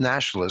of the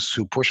nationalists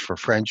who push for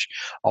French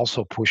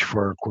also push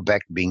for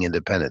Quebec being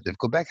independent. If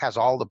Quebec has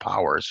all the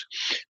powers,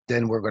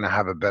 then we're going to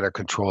have a better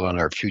control on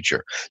our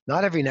future.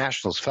 Not every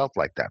nationalist felt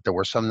like that. There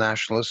were some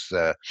nationalists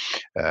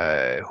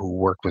who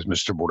worked with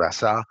Mr.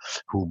 Bourassa,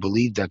 who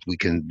believed that we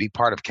can be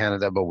part of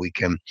Canada, but we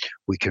can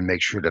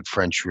make sure that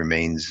French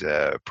remains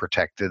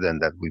protected and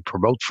that we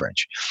promote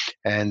French.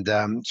 And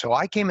so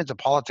I came into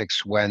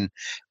politics when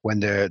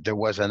there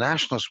was a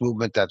nationalist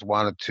movement that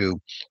wanted to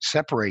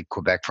separate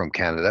Quebec from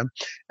Canada,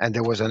 and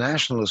there was a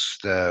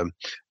nationalist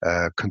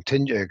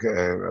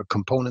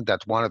component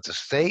that wanted to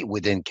stay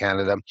within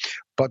Canada,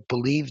 but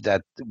believed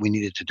that we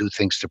needed to do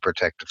things to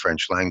protect the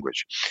French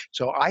language.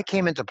 So I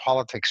came into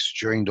politics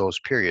during those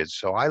periods.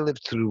 So I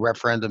lived through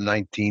referendum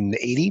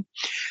 1980,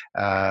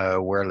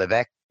 where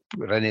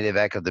René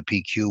Lévesque of the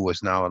PQ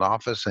was now in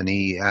office, and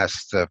he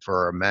asked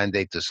for a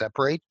mandate to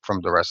separate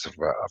from the rest of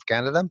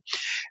Canada.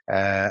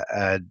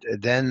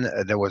 Then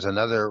there was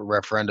another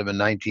referendum in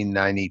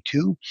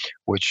 1992,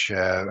 which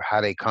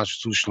had a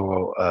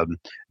constitutional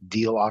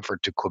deal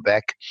offered to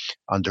Quebec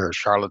under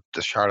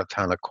the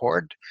Charlottetown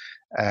Accord.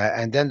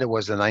 And then there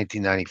was the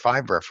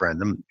 1995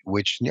 referendum,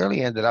 which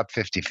nearly ended up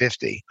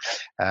 50-50.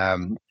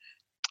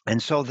 And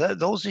so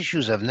those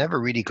issues have never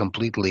really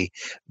completely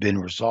been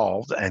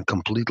resolved and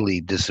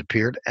completely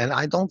disappeared. And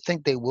I don't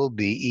think they will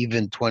be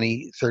even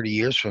 20, 30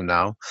 years from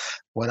now,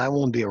 when I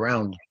won't be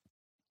around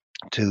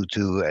to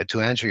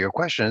answer your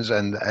questions.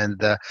 And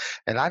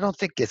I don't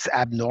think it's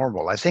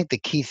abnormal. I think the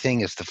key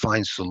thing is to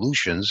find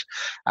solutions,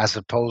 as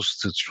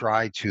opposed to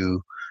try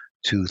to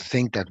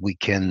think that we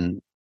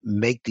can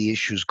make the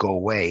issues go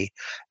away.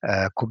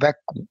 Quebec,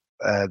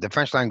 the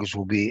French language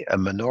will be a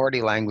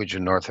minority language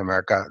in North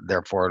America,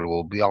 therefore it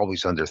will be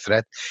always under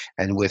threat.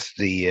 And with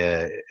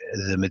the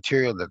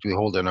material that we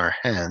hold in our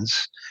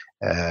hands,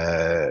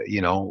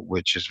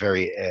 which is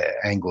very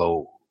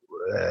Anglo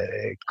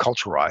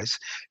culturalized,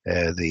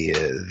 I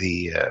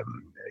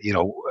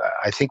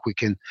think we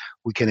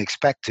can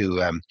expect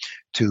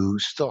to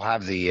still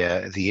have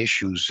the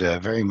issues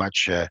very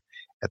much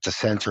at the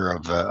center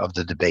of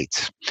the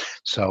debates.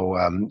 So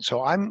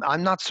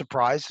I'm not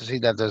surprised to see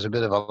that there's a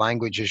bit of a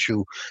language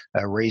issue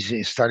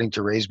starting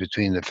to raise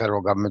between the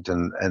federal government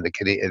and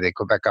the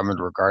Quebec government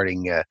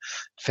regarding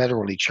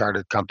federally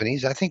chartered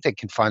companies. I think they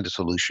can find a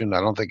solution. I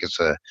don't think it's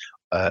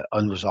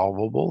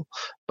unresolvable,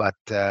 but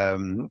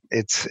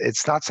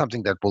it's not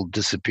something that will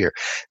disappear.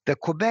 The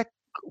Quebec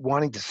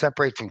wanting to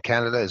separate from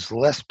Canada is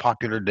less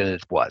popular than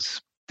it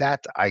was.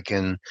 That I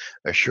can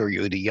assure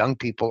you. The young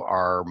people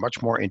are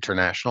much more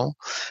international,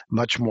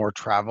 much more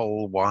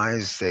travel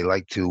wise. They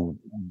like to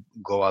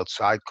go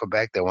outside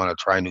Quebec. They want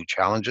to try new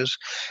challenges.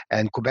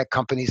 And Quebec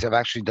companies have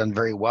actually done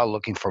very well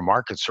looking for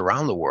markets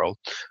around the world.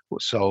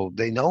 So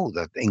they know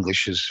that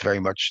English is very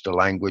much the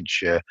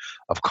language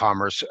of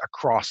commerce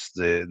across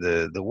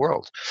the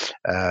world.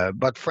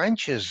 But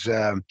French is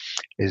a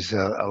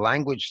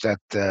language that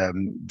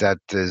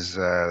is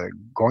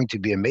going to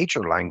be a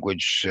major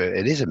language.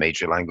 It is a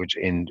major language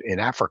in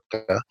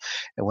Africa,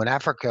 and when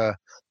Africa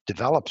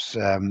develops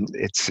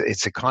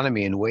its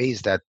economy in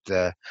ways that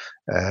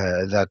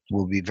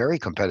will be very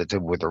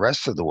competitive with the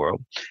rest of the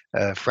world,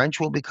 French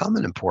will become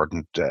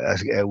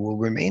will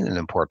remain an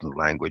important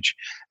language,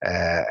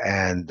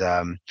 and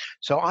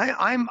so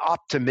I'm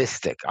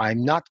optimistic.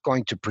 I'm not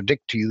going to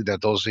predict to you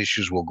that those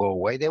issues will go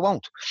away. They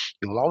won't.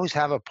 You will always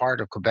have a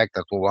part of Quebec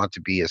that will want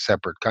to be a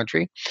separate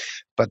country,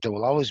 but there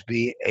will always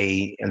be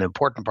an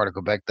important part of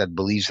Quebec that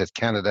believes that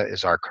Canada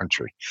is our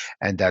country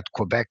and that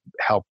Quebec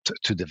helped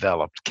to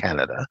develop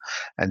Canada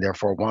and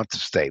therefore want to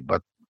stay.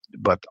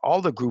 But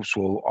all the groups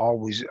will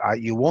always,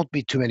 you won't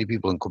be too many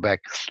people in Quebec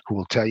who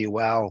will tell you,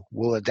 well,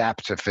 we'll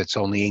adapt if it's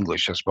only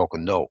English that's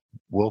spoken. No,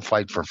 we'll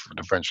fight for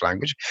the French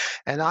language.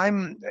 And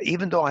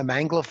even though I'm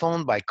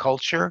Anglophone by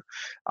culture,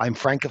 I'm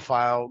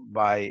Francophile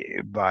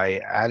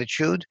by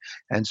attitude.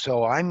 And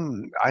so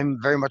I'm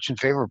very much in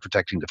favor of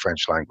protecting the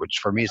French language.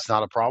 For me, it's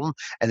not a problem.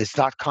 And it's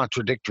not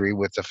contradictory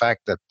with the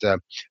fact that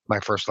my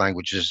first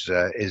language is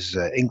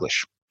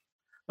English.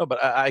 No,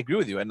 but I agree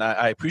with you, and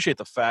I appreciate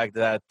the fact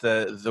that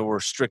there were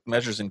strict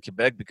measures in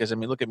Quebec. Because I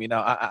mean, look at me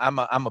now. I'm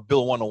a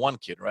Bill 101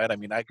 kid, right? I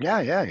mean,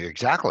 Yeah,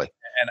 exactly.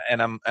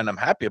 and I'm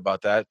happy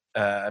about that.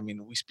 I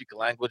mean, we speak a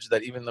language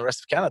that even the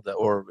rest of Canada,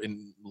 or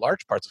in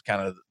large parts of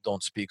Canada,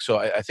 don't speak. So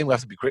I think we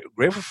have to be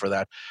grateful for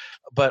that.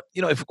 But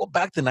if we go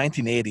back to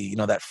 1980,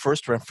 that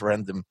first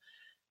referendum,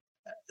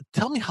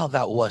 Tell me how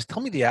that was.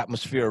 Tell me the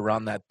atmosphere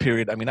around that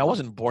period. I mean, I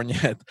wasn't born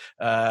yet.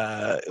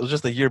 It was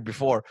just a year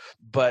before.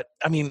 But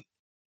I mean,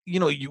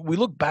 we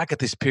look back at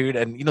this period,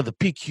 and the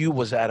PQ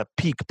was at a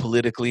peak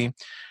politically.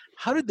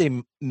 How did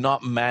they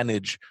not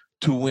manage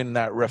to win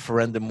that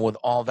referendum with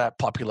all that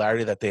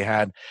popularity that they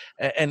had,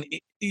 and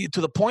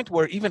to the point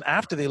where even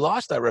after they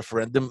lost that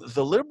referendum,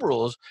 the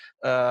Liberals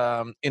in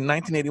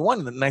 1981,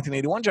 the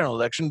 1981 general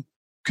election,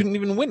 couldn't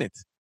even win it.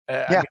 I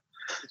Yeah, mean,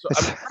 so I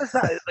it's mean, how does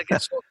that like?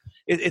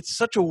 It's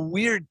such a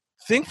weird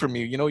thing for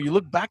me. You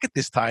look back at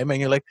this time and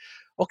you're like,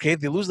 okay,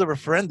 they lose the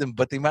referendum,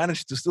 but they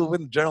managed to still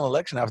win the general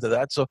election after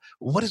that. So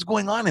what is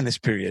going on in this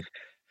period?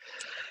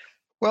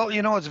 well,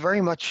 it's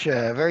very much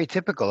very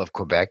typical of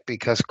Quebec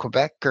because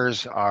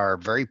Quebecers are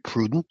very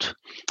prudent.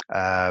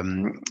 There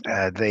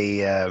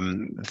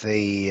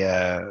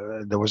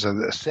was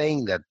a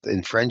saying that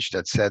in French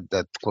that said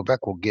that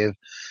Quebec will give,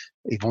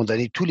 ils vont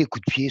donner tous les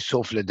coups de pied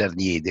sauf le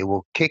dernier. They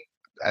will kick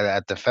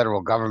at the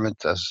federal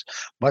government as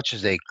much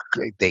as they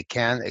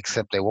can,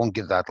 except they won't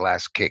give that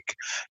last kick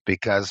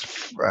because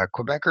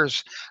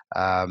Quebecers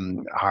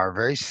are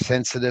very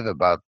sensitive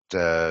about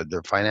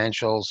their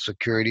financial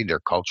security, their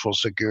cultural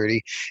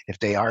security. If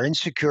they are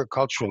insecure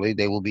culturally,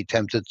 they will be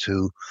tempted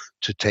to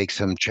take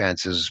some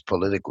chances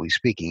politically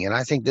speaking. And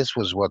I think this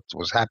was what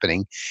was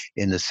happening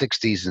in the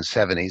 60s and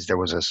 70s. There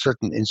was a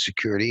certain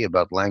insecurity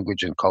about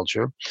language and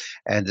culture,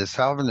 and the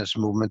Salvinist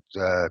movement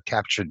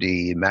captured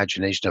the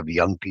imagination of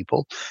young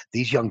people.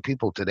 These young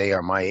people today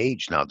are my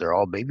age now. They're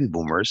all baby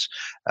boomers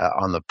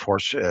on the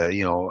portion,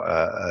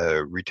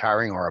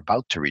 retiring or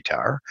about to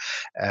retire.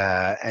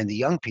 And the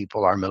young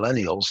people are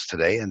millennials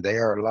today, and they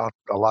are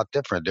a lot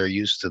different. They're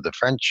used to the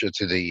French,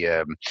 to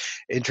the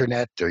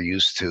internet. They're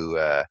used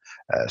to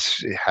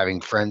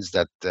having friends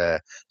that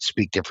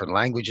speak different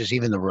languages.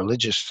 Even the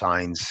religious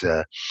signs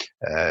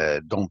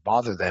don't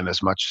bother them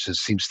as much as it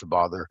seems to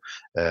bother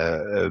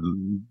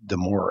the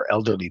more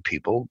elderly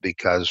people,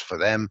 because for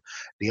them,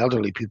 the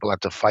elderly people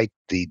had to fight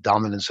the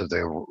dominance of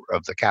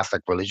the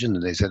Catholic religion,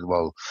 and they said,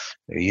 "Well,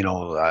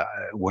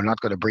 we're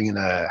not going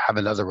to have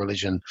another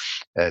religion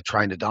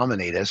trying to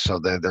dominate us." So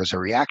there's a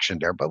reaction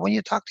there. But when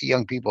you talk to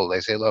young people, they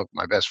say, "Look,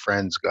 my best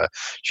friend's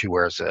she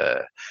wears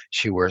a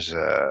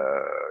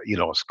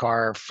a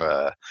scarf.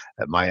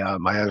 My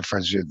other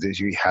friends,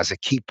 she has a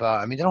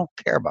kippah." I mean, they don't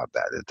care about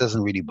that. It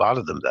doesn't really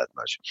bother them that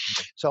much.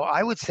 So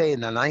I would say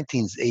in the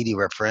 1980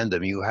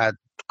 referendum, you had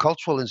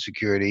cultural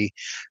insecurity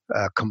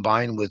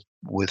combined with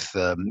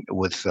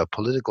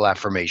political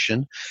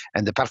affirmation,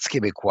 and the Parti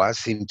Québécois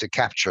seemed to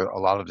capture a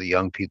lot of the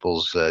young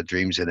people's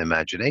dreams and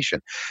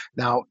imagination.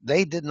 Now,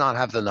 they did not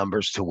have the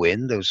numbers to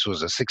win. This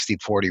was a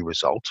 60-40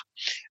 result.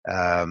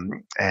 Um,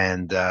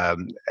 and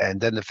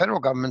then the federal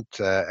government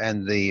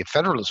and the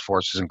federalist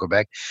forces in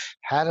Quebec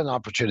had an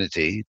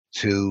opportunity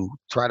to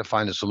try to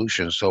find a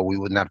solution so we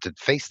wouldn't have to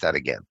face that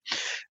again.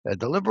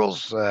 The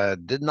Liberals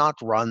did not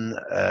run,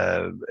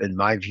 in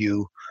my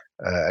view,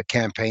 a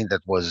campaign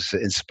that was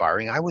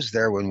inspiring. I was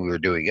there when we were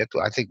doing it.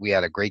 I think we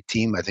had a great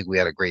team. I think we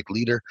had a great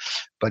leader,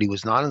 but he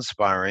was not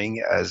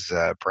inspiring as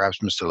perhaps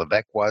Mr.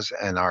 Levesque was,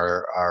 and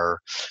our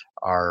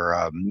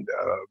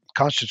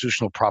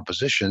constitutional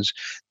propositions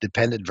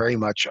depended very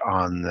much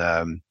on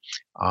the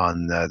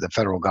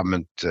federal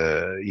government,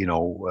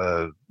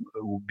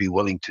 be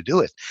willing to do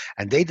it.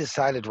 And they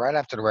decided right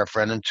after the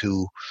referendum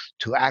to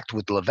act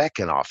with Levesque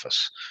in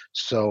office.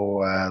 So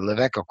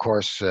Levesque, of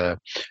course, went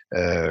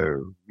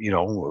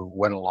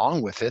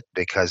along with it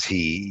because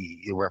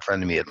the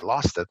referendum he had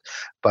lost it,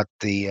 but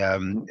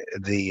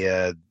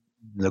the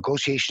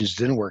negotiations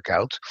didn't work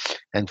out.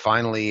 And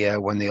finally,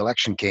 when the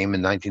election came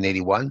in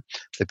 1981,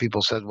 the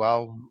people said,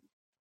 well,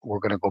 we're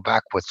going to go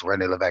back with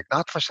René Levesque,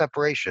 not for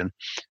separation,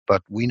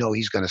 but we know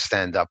he's going to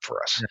stand up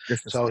for us. Yeah,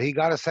 just So he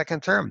got a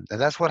second term,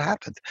 and that's what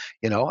happened,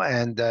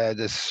 and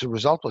this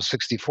result was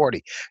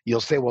 60-40.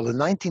 You'll say, well, in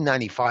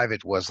 1995,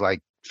 it was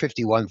like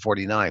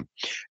 51-49.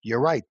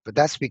 You're right, but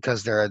that's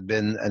because there had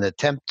been an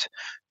attempt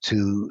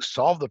to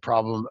solve the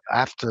problem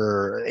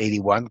after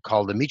 81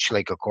 called the Meech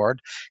Lake Accord,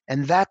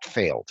 and that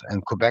failed.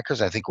 And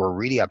Quebecers, I think, were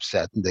really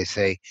upset, and they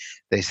said,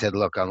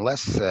 look,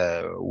 unless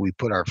we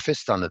put our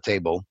fist on the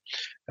table,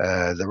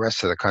 the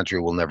rest of the country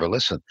will never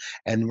listen.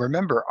 And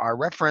remember, our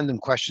referendum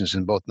questions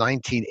in both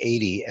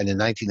 1980 and in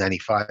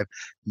 1995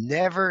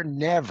 never,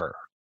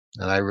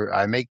 and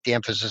I make the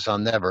emphasis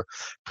on never,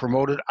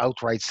 promoted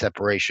outright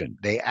separation.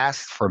 They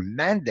asked for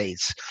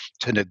mandates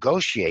to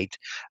negotiate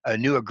a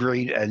new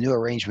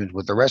arrangement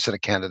with the rest of the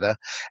Canada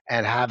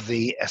and have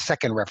the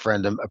second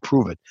referendum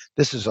approve it.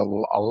 This is a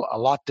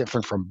lot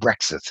different from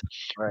Brexit,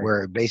 right.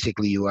 where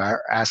basically you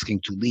are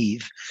asking to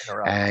leave,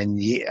 and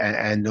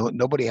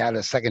nobody had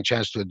a second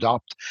chance to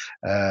adopt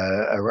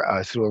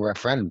through a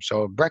referendum.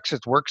 So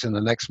Brexit works in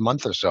the next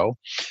month or so,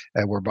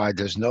 whereby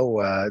there's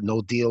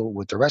no deal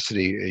with the rest of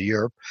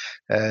Europe.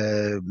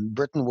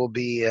 Britain will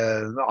be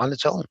on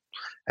its own.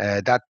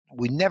 That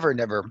we never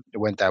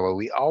went that way.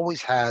 We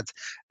always had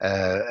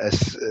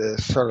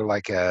sort of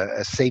like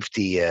a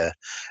safety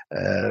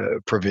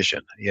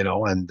provision,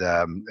 and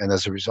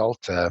as a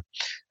result.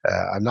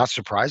 I'm not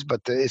surprised,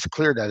 but it's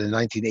clear that in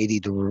 1980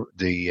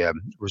 the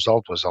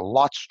result was a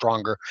lot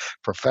stronger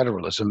for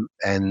federalism,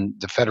 and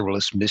the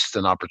Federalists missed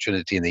an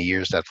opportunity in the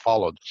years that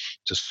followed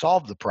to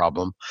solve the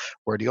problem.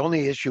 Where the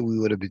only issue we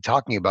would have been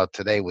talking about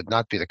today would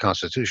not be the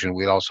Constitution.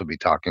 We'd only be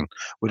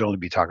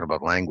talking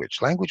about language.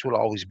 Language will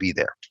always be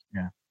there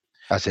Yeah.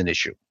 as an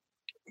issue.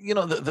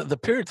 The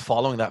period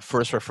following that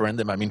first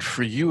referendum, I mean,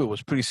 for you, it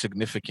was pretty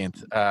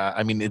significant.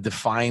 I mean, it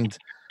defined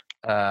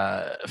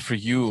for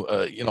you,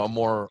 a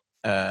more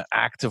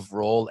active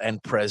role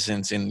and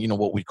presence in,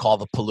 what we call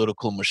the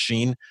political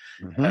machine.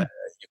 Hmm.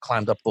 You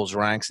climbed up those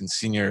ranks in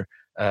senior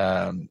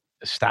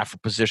staffer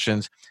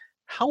positions.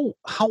 How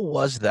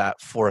was that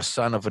for a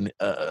son of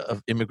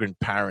immigrant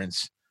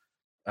parents?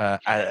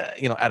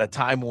 At a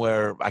time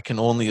where I can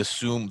only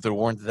assume there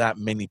weren't that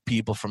many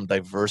people from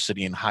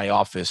diversity in high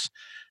office.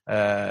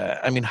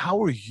 I mean, how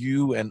were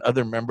you and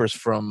other members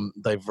from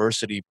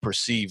diversity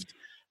perceived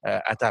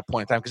at that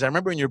point in time? Because I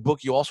remember in your book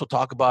you also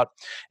talk about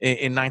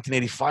in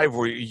 1985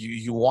 where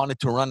you wanted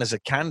to run as a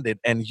candidate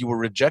and you were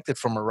rejected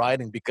from a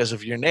riding because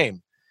of your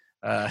name.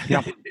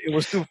 Yeah. It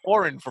was too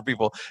foreign for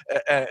people.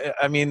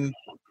 I mean,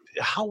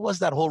 how was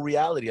that whole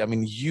reality? I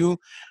mean,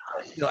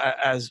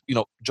 as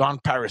John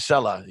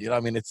Parisella, I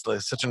mean, it's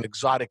like such an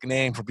exotic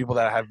name for people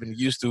that have been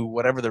used to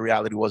whatever the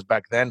reality was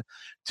back then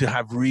to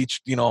have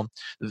reached,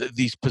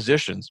 these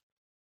positions.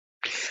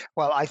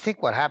 Well, I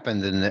think what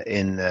happened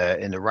in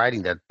the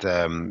writing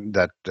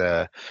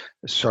that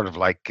sort of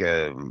like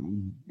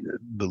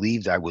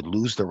believed I would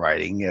lose the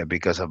writing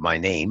because of my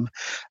name,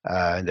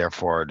 and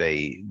therefore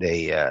they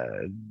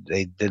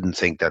didn't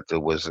think that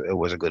it was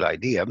a good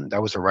idea.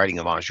 That was the writing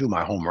of Anjou,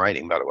 my home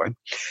writing, by the way,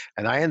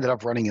 and I ended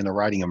up running in the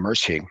writing of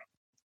Mercier,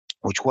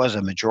 which was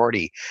a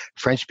majority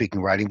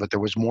French-speaking writing, but there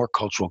was more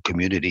cultural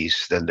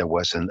communities than there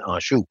was in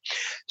Anjou.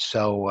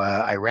 So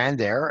I ran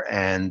there,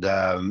 and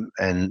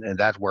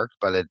that worked,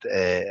 but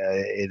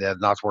it had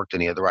not worked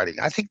in the other writing.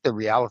 I think the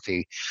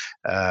reality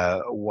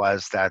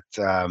was that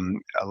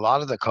a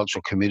lot of the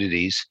cultural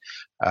communities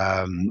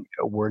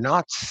were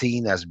not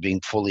seen as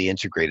being fully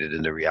integrated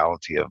in the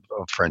reality of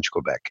French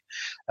Quebec.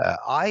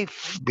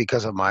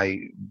 Because of my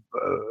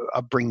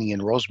upbringing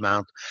in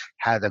Rosemount,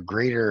 had a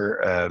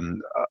greater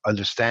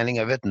understanding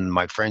of it, and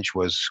my French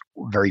was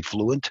very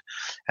fluent,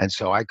 and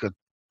so I could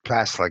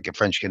pass like a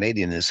French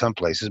Canadian in some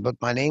places. But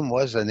my name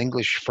was an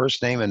English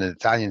first name and an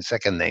Italian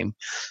second name,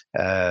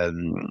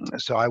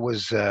 so I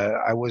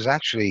was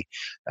actually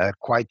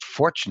quite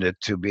fortunate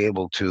to be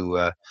able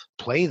to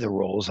play the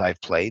roles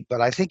I've played.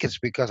 But I think it's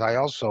because I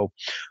also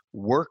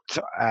worked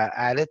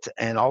at it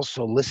and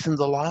also listened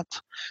a lot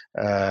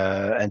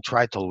and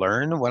tried to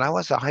learn. When I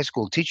was a high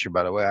school teacher,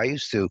 by the way,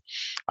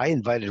 I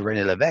invited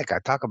René Lévesque. I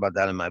talk about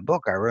that in my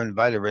book. I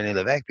invited René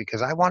Lévesque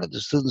because I wanted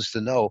the students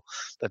to know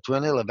that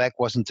René Lévesque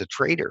wasn't a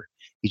traitor.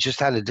 He just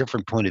had a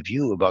different point of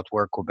view about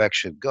where Quebec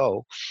should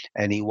go,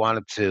 and he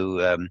wanted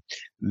to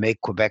make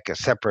Quebec a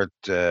separate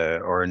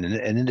or an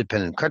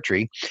independent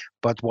country,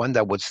 but one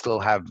that would still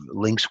have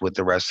links with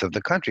the rest of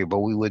the country. But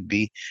we would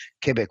be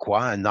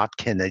Québécois and not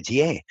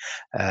Canadien.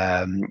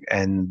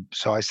 And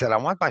so I said, I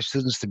want my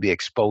students to be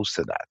exposed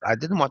to that. I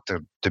didn't want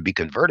to be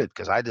converted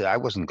because I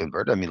wasn't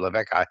converted. I mean,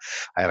 Lévesque, I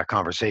had a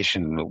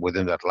conversation with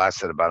him that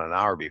lasted about an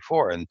hour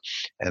before, and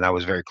I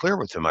was very clear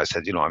with him. I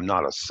said, I'm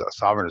not a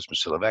sovereignist,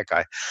 Mr.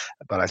 Lévesque,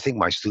 but I think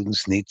my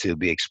students need to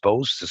be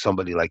exposed to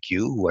somebody like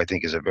you, who I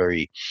think is a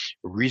very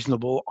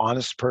reasonable,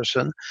 honest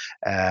person,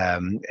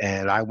 and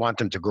I want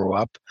them to grow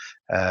up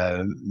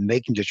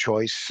making the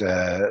choice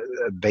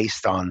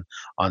based on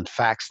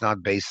facts,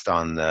 not based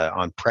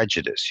on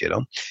prejudice.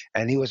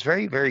 And he was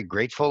very, very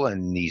grateful,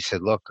 and he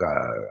said, "Look,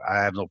 I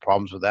have no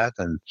problems with that."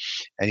 And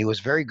he was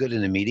very good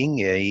in the meeting.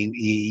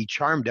 He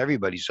charmed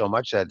everybody so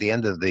much that at the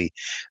end of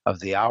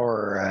the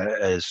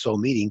hour so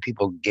meeting,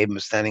 people gave him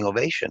a standing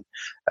ovation.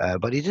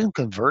 But he didn't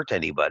convert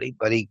anybody,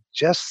 but he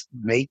just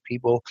made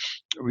people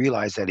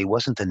realize that he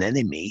wasn't an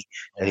enemy,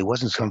 that he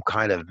wasn't some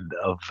kind of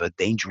a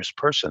dangerous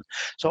person.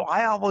 So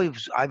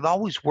I've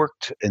always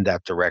worked in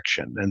that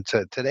direction. And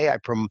today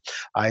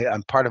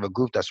I'm part of a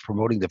group that's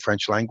promoting the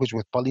French language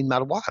with Pauline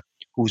Marois,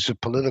 who's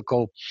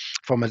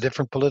from a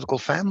different political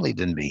family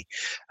than me.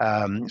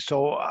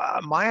 So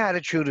my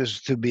attitude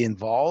is to be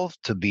involved,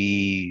 to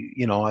be,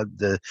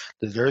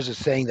 there's a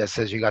saying that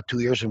says you got two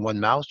ears and one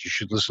mouth. You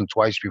should listen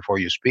twice before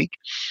you speak.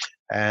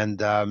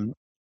 And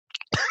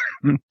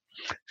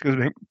excuse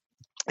me.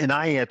 And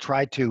I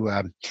try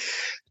to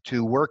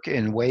work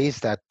in ways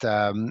that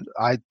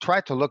I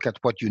try to look at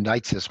what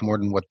unites us more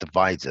than what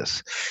divides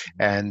us,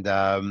 and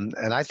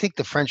I think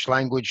the French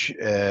language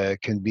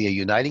can be a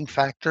uniting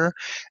factor.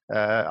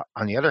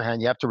 On the other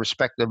hand, you have to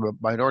respect the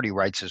minority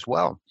rights as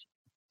well.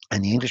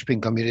 And the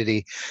English-speaking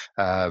community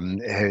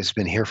has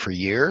been here for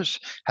years,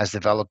 has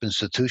developed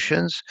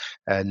institutions,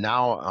 and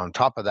now on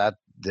top of that,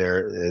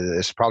 there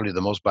is probably the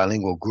most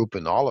bilingual group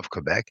in all of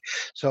Quebec.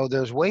 So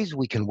there's ways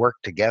we can work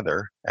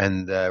together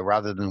and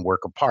rather than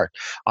work apart.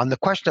 On the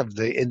question of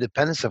the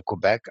independence of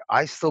Quebec,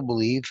 I still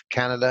believe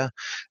Canada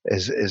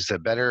is a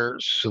better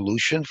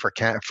solution for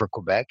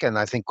Quebec, and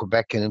I think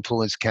Quebec can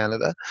influence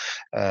Canada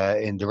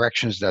in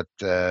directions that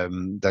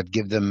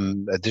give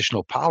them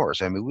additional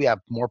powers. I mean, we have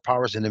more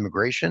powers in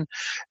immigration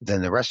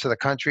than the rest of the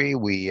country.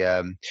 We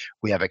have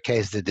a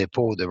caisse de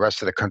dépôt. The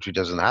rest of the country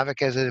doesn't have a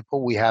caisse de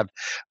dépôt.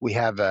 We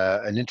have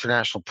an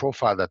international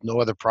profile that no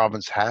other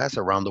province has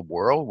around the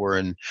world. We're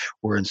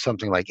in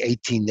something like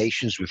 18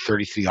 nations with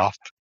 33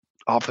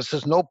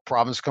 offices. No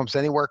province comes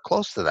anywhere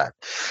close to that.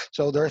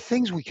 So there are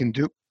things we can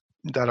do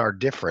that are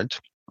different,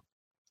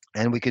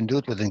 and we can do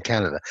it within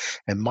Canada.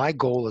 And my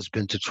goal has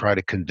been to try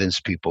to convince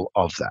people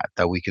of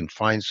that we can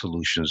find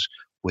solutions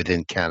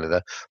within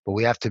Canada, but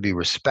we have to be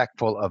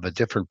respectful of a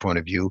different point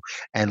of view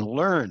and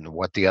learn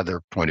what the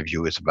other point of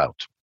view is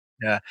about.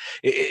 Yeah,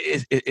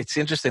 it's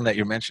interesting that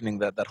you're mentioning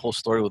that whole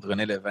story with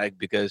René Lévesque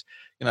because,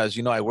 as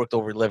you know, I worked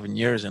over 11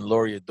 years in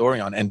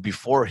Laurier-Dorion, and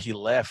before he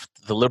left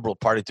the Liberal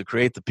Party to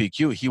create the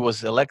PQ, he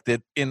was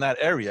elected in that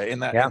area, in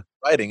Yeah.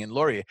 riding in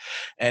Laurier.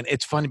 And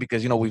it's funny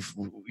because,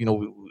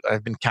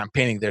 I've been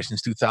campaigning there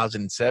since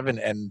 2007,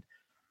 and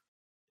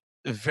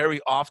very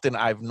often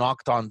I've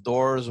knocked on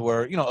doors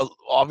where,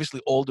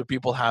 obviously older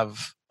people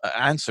have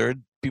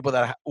answered, people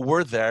that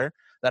were there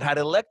that had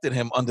elected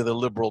him under the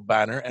Liberal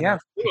banner and Yeah,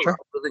 are still for around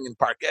sure. living in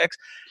Park X.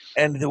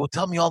 And they would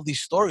tell me all these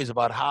stories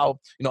about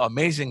how,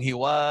 amazing he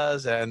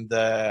was, and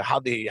how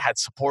they had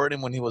supported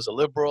him when he was a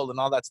Liberal and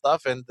all that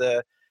stuff.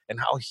 And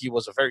how he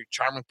was a very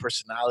charming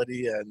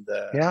personality. And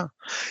Yeah,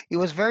 he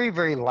was very,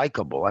 very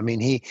likable. I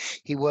mean,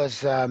 he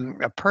was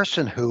a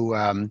person who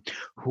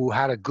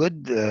had a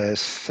good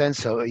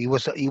sense of. He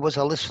was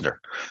a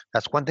listener.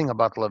 That's one thing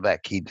about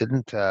Levesque. He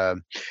didn't,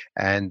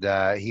 and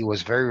he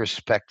was very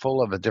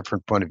respectful of a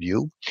different point of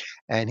view.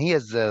 And he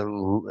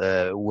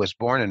was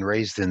born and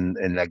raised in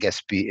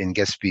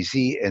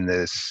Gaspésie in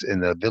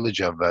the village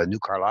of New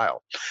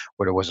Carlisle,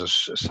 where there was a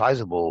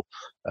sizable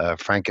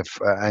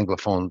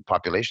Anglophone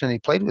population, and he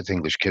played with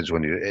English kids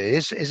when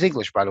his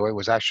English, by the way,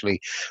 was actually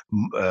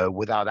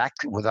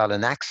without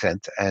an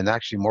accent, and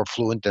actually more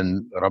fluent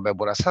than Robert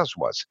Bourassa's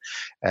was,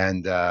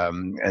 and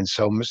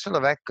so Mr.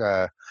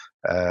 Levesque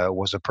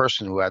was a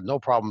person who had no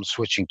problem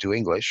switching to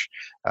English,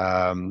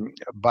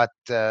 but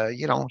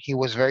he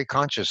was very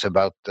conscious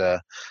about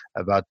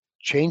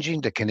changing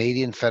the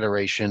Canadian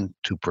Federation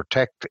to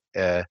protect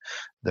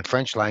the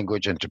French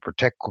language and to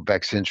protect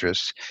Quebec's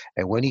interests.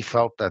 And when he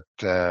felt that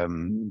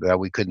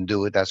we couldn't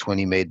do it, that's when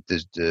he made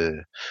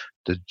the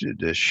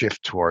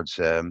shift towards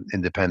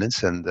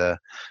independence.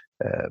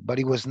 But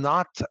he was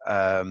not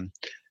a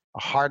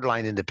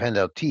hardline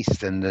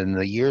independentist. And in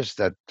the years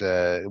that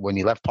when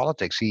he left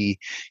politics, he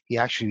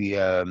actually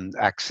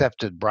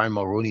accepted Brian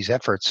Mulroney's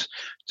efforts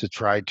to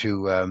try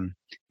to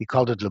he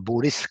called it le beau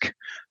risque,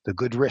 the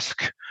good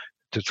risk,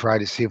 to try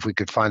to see if we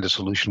could find a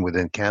solution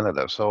within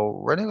Canada.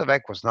 So René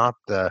Lévesque was not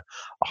a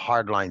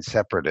hardline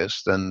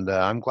separatist, and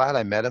I'm glad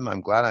I met him.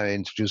 I'm glad I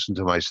introduced him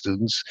to my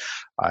students.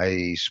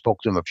 I spoke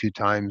to him a few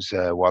times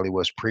while he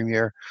was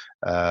premier,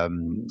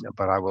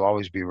 but I will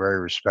always be very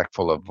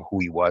respectful of who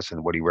he was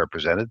and what he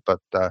represented. But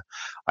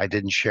I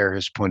didn't share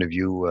his point of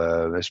view,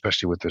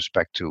 especially with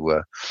respect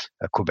to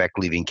Quebec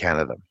leaving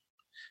Canada.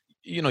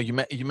 You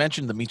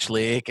mentioned the Meech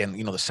Lake and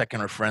the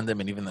second referendum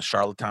and even the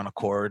Charlottetown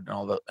Accord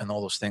and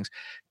all those things.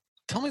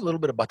 Tell me a little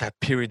bit about that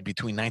period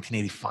between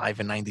 1985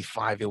 and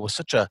 95. It was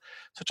such a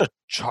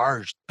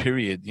charged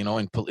period,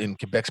 in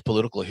Quebec's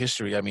political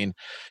history. I mean,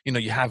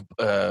 you have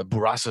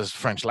Bourassa's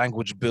French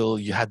language bill.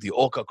 You had the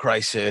Oka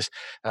crisis.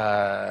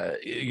 A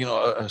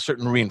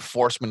certain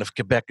reinforcement of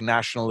Quebec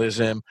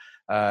nationalism.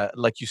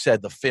 Like you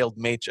said, the failed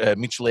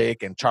Meech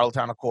Lake and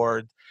Charlottetown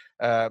Accord.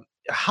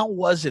 How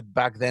was it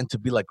back then to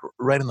be like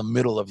right in the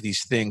middle of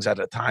these things at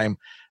that time,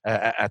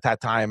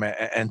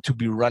 and to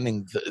be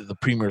running the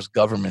premier's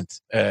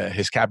government,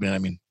 his cabinet? I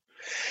mean,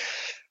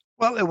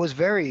 Well, it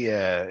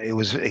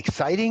was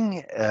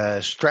exciting,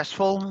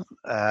 stressful,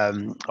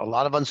 a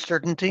lot of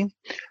uncertainty.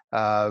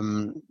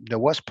 There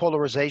was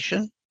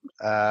polarization.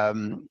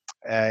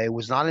 It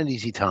was not an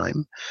easy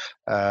time.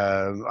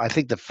 I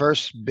think the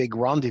first big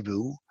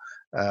rendezvous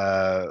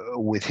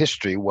with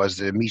history was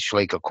the Meech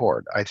Lake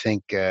Accord. I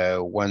think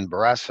when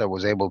Bourassa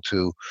was able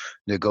to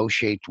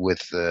negotiate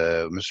with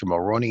Mr.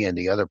 Mulroney and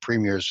the other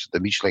premiers the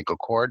Meech Lake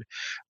Accord,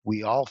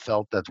 we all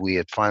felt that we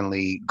had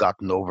finally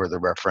gotten over the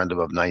referendum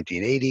of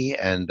 1980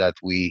 and that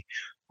we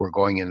were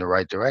going in the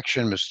right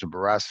direction. Mr.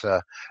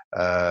 Bourassa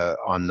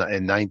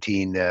in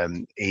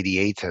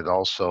 1988 had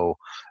also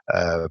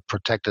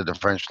protected the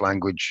French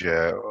language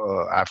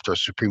after a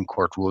Supreme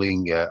Court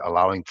ruling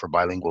allowing for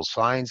bilingual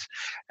signs,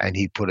 and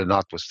he put a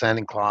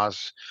notwithstanding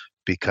clause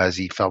because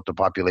he felt the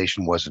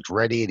population wasn't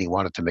ready, and he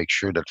wanted to make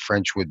sure that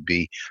French would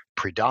be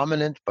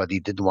predominant, but he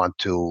didn't want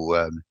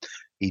to.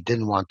 He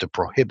didn't want to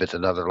prohibit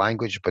another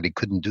language, but he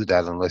couldn't do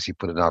that unless he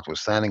put a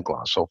notwithstanding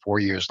clause. So 4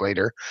 years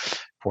later,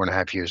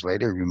 4.5 years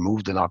later, he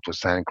removed the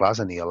notwithstanding clause,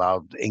 and he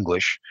allowed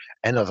English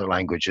and other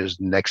languages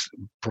next,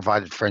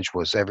 provided French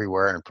was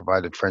everywhere and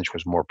provided French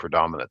was more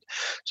predominant.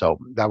 So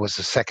that was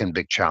the second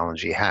big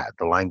challenge he had,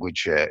 the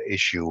language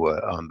issue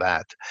on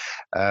that.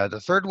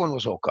 The third one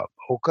was Oka.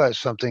 Oka is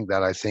something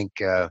that I think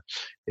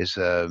is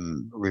a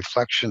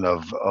reflection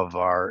of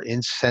our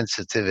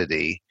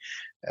insensitivity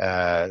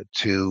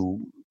to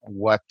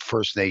what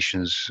First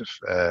Nations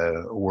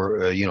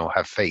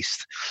have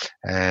faced,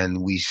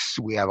 and we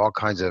have all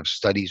kinds of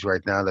studies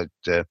right now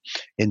that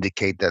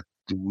indicate that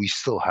we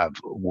still have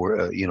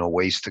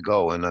ways to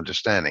go in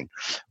understanding,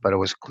 but it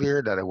was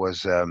clear that it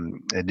was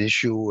an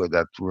issue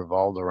that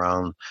revolved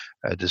around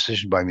a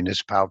decision by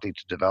municipality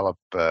to develop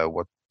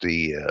what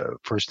the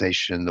First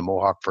Nation, the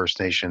Mohawk First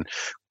Nation,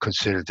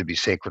 considered to be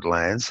sacred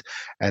lands,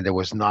 and there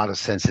was not a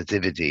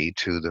sensitivity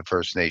to the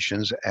First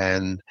Nations,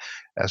 and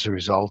as a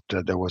result,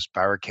 there was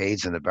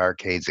barricades, and the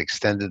barricades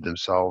extended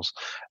themselves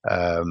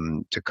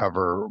to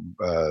cover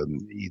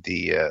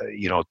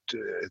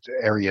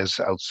areas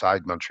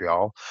outside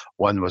Montreal.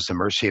 One was the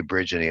Mercier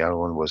Bridge, and the other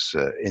one was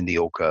in the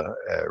Oka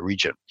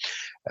region.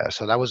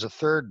 So that was a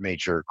third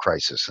major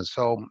crisis. And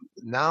so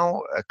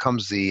now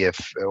comes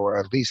or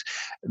at least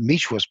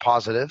Meach was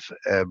positive,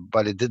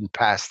 but it didn't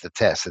pass the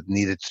test. It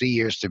needed 3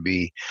 years to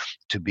be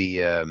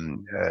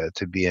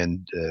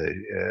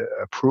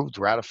approved,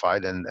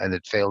 ratified, and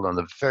it failed on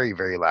the very,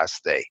 very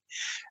last day.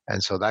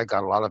 And so that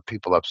got a lot of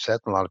people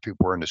upset, and a lot of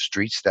people were in the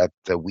streets that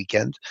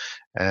weekend,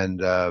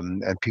 and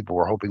people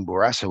were hoping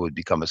Bourassa would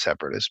become a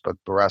separatist, but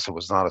Bourassa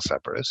was not a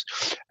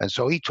separatist. And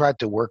so he tried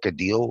to work a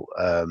deal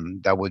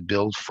that would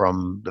build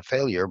from the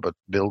failure, but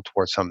build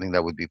towards something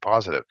that would be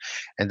positive.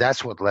 And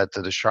that's what led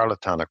to the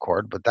Charlottetown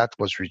Accord, but that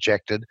was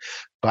rejected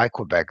by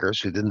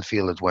Quebecers who didn't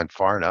feel it went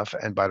far enough,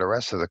 and by the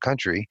rest of the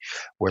country,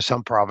 where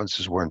some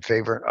provinces were in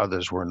favor,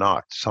 others were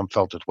not. Some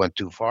felt it went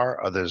too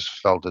far, others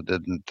felt it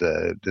didn't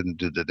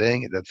do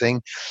the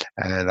thing.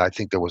 And I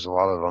think there was a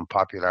lot of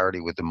unpopularity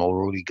with the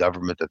Mulroney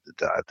government at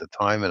the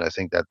time, and I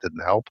think that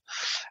didn't help.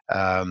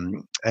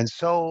 And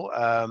so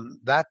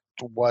that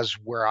was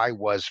where I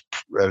was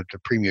the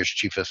Premier's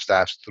Chief of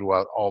Staff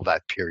throughout all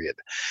that period.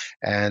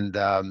 And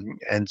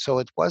so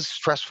it was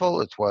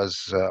stressful. It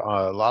was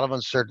a lot of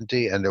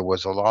uncertainty, and there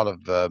was a lot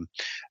of,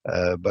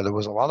 but there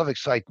was a lot of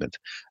excitement.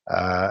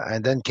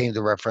 And then came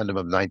the referendum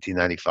of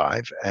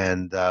 1995,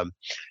 and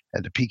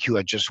the PQ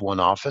had just won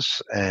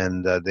office,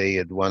 and they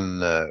had won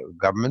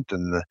government,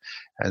 and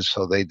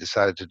so they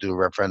decided to do a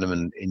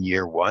referendum in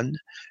year one,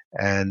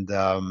 and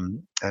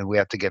we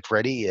had to get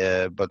ready,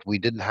 but we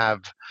didn't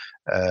have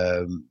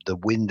the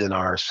wind in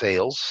our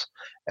sails,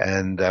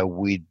 and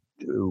we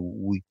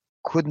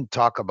couldn't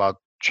talk about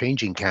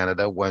changing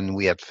Canada when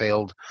we had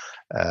failed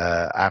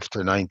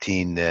after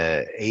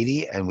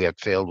 1980, and we had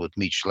failed with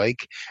Meech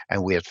Lake,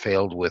 and we had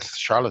failed with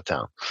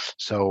Charlottetown.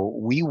 So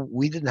we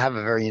didn't have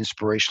a very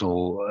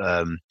inspirational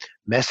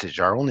message.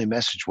 Our only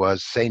message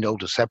was say no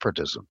to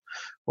separatism.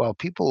 Well,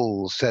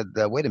 people said,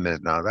 wait a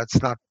minute now,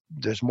 that's not.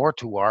 There's more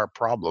to our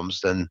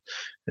problems than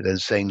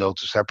saying no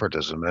to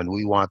separatism, and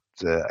we want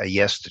a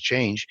yes to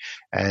change.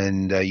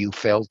 And you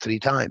failed 3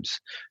 times.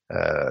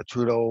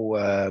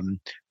 Trudeau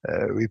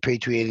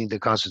repatriating the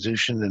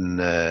Constitution, and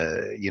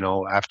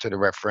after the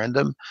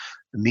referendum,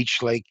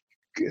 Meech Lake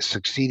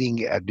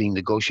succeeding at being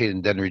negotiated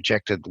and then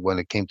rejected when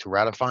it came to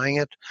ratifying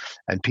it,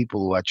 and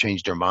people who had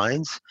changed their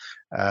minds.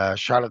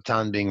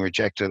 Charlottetown being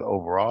rejected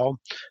overall.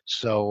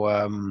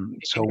 So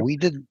we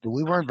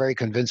weren't very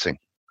convincing.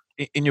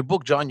 In your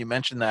book, John, you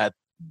mentioned that,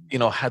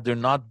 had there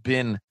not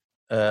been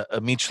a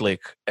Meech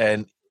Lake,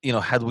 and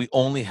had we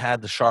only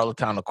had the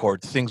Charlottetown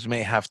Accord, things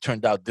may have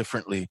turned out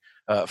differently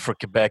for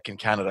Quebec and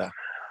Canada.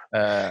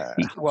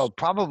 Well,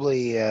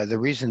 probably the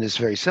reason is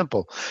very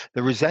simple.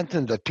 The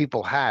resentment that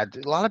people had,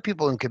 a lot of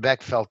people in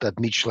Quebec felt that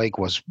Meech Lake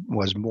was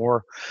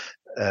more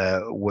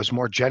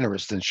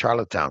generous than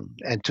Charlottetown.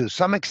 And to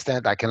some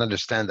extent, I can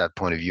understand that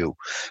point of view.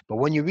 But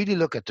when you really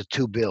look at the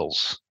two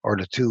bills or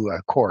the two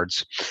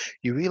accords,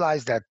 you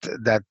realize that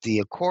the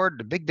accord,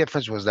 the big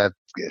difference was that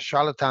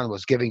Charlottetown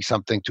was giving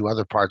something to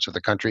other parts of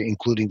the country,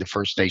 including the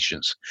First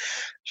Nations.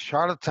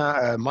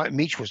 Charlottetown,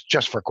 Meech was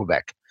just for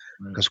Quebec,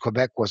 because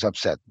Quebec was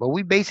upset. But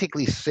we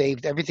basically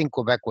saved everything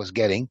Quebec was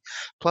getting,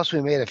 plus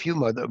we made a few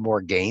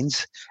more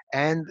gains,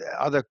 and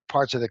other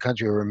parts of the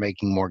country were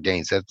making more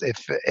gains. If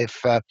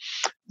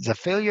the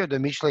failure of the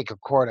Meech Lake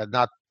Accord had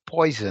not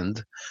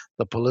poisoned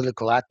the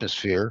political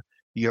atmosphere,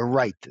 you're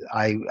right.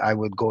 I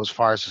would go as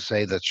far as to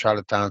say that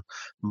Charlottetown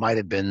might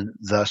have been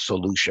the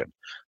solution.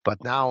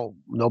 But now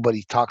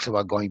nobody talks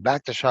about going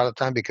back to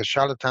Charlottetown, because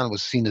Charlottetown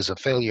was seen as a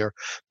failure.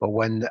 But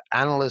when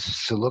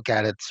analysts look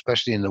at it,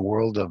 especially in the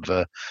world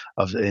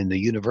in the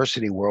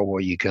university world,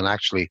 where you can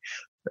actually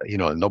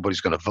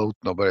nobody's going to vote.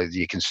 Nobody.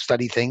 You can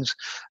study things,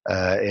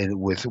 and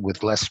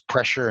with less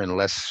pressure and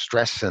less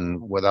stress,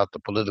 and without the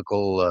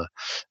political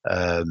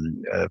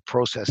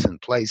process in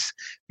place.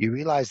 You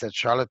realize that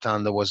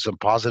Charlottetown, there was some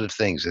positive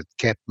things. It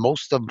kept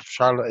most of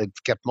Charlotte. It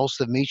kept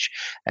most of Meach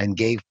and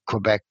gave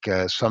Quebec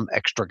some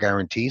extra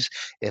guarantees.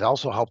 It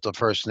also helped the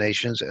First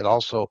Nations. It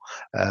also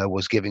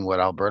was giving what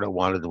Alberta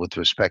wanted with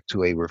respect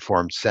to a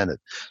reformed Senate.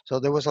 So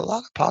there was a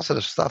lot of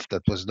positive stuff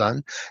that was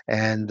done,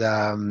 and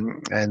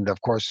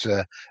of course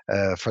for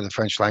the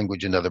French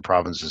language in other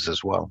provinces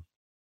as well.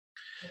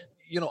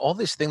 All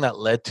this thing that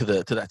led to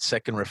that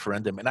second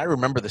referendum, and I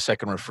remember the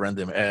second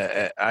referendum.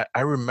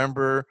 I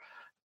remember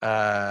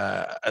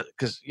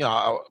because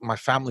my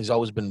family's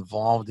always been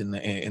involved in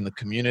the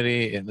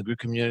community, in the Greek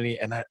community,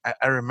 and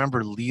I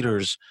remember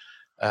leaders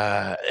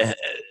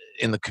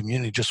in the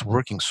community just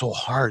working so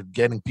hard,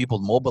 getting people,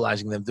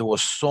 mobilizing them. There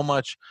was so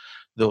much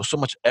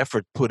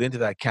effort put into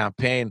that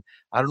campaign.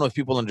 I don't know if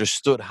people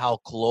understood how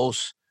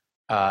close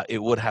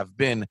it would have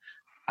been.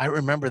 I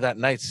remember that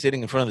night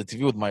sitting in front of the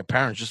TV with my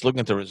parents, just looking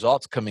at the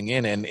results coming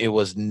in, and it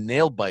was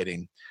nail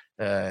biting.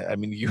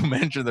 You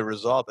mentioned the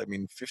result.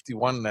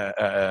 51,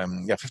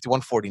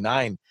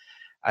 51-49.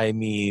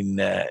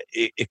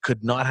 It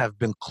could not have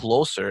been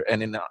closer.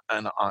 And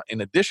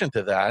in addition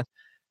to that,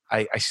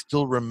 I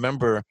still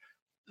remember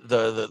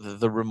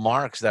the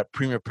remarks that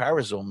Premier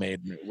Parisella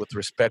made with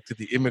respect to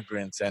the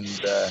immigrants and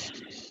to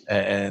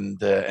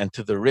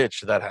the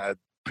rich that had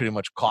pretty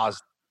much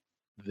caused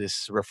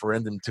this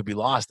referendum to be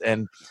lost,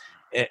 and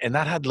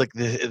that had like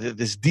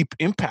this deep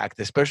impact,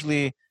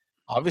 especially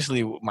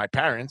obviously my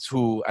parents,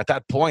 who at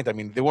that point,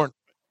 they weren't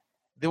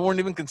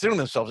even considering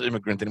themselves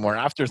immigrant anymore.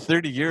 After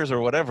 30 years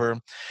or whatever,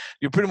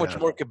 you're pretty much Yeah,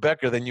 more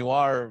Quebecer than you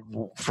are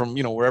from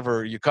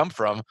wherever you come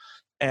from.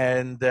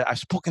 And I've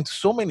spoken to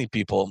so many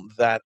people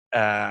that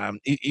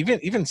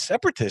even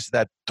separatists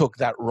that took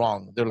that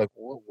wrong. They're like,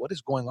 "What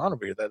is going on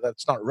over here?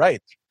 That's not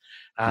right."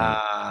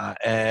 mm,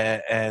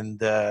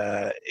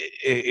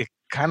 It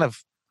kind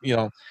of you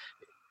know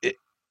it,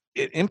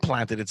 it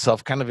implanted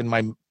itself kind of in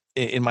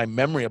my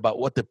memory about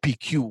what the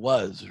PQ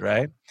was,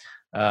 right?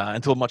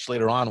 Until much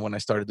later on when I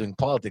started doing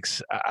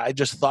politics, I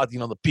just thought, the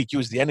PQ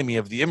is the enemy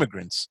of the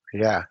immigrants.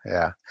 yeah,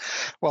 yeah.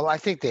 Well, I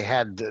think they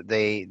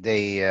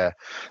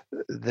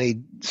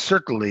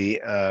certainly,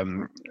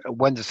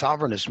 when the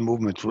sovereignist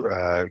movement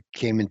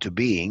came into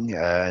being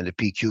and the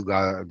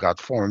PQ got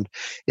formed,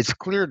 it's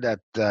clear that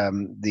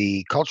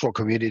the cultural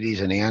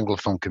communities and the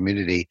Anglophone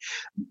community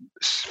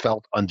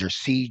felt under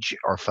siege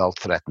or felt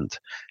threatened.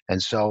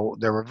 And so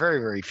there were very,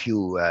 very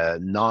few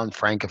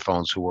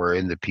non-Francophones who were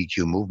in the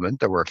PQ movement.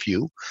 There were a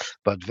few,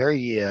 but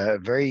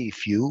very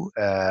few,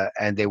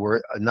 and they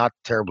were not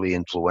terribly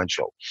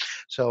influential.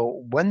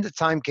 So when the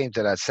time came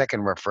to that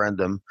second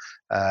referendum,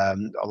 a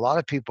lot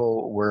of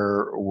people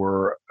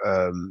were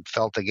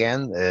felt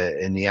again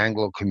in the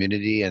Anglo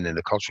community and in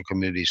the cultural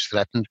communities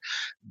threatened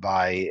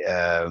by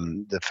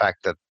the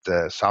fact that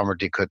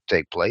sovereignty could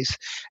take place.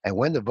 And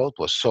when the vote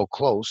was so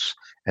close,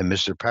 and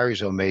Mr.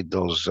 Parisot made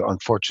those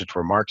unfortunate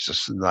remarks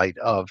the night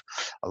of,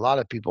 a lot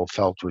of people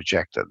felt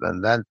rejected,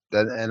 and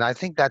I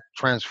think that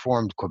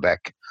transformed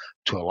Quebec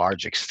to a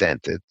large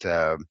extent.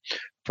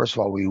 First of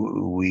all,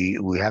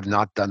 we have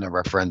not done a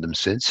referendum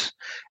since,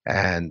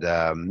 and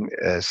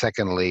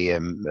secondly,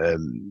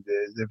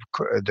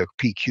 the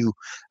PQ,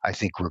 I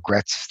think,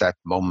 regrets that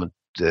moment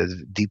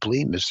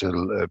deeply.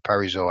 Mr.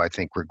 Parisot, I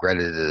think,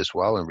 regretted it as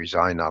well and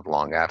resigned not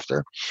long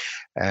after.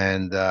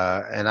 And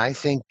I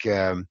think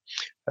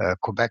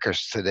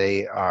Quebecers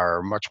today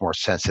are much more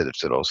sensitive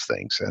to those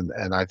things,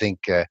 and I think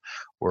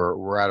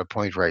we're at a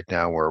point right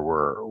now where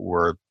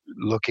we're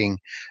looking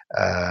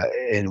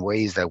in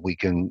ways that we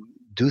can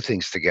do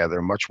things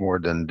together much more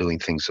than doing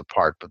things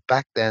apart. But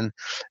back then,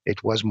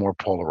 it was more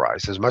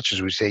polarized. As much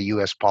as we say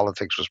U.S.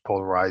 politics was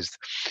polarized,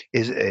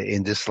 is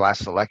in this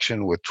last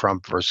election with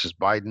Trump versus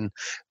Biden,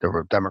 there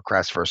were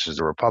Democrats versus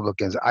the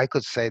Republicans. I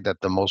could say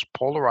that the most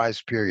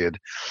polarized period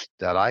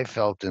that I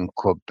felt in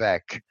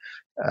Quebec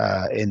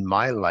in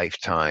my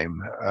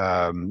lifetime,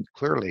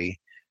 clearly.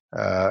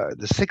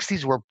 The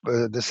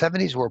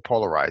 70s were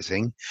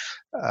polarizing,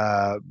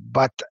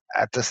 but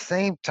at the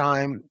same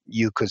time,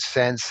 you could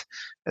sense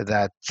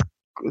that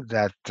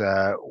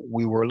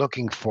we were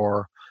looking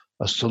for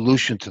a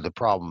solution to the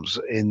problems.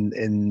 In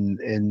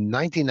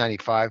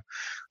 1995,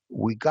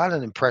 we got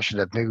an impression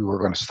that maybe we were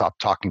going to stop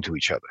talking to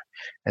each other,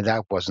 and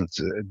that wasn't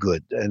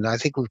good. And I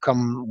think we've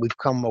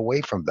come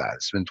away from that.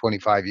 It's been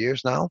 25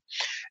 years now,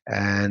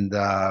 and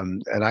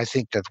I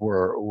think that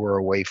we're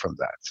away from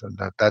that. So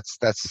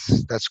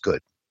that's good.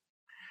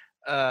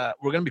 We're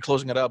going to be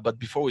closing it up, but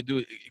before we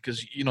do,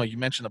 because you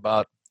mentioned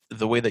about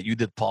the way that you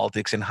did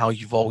politics and how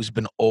you've always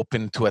been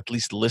open to at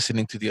least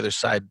listening to the other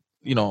side,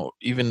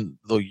 even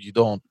though you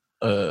don't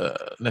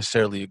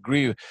necessarily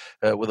agree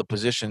with the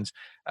positions.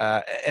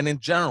 And in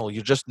general,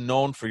 you're just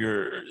known for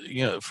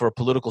for a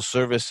political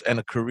service and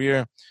a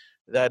career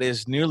that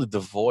is nearly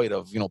devoid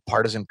of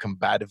partisan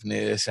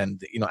combativeness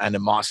and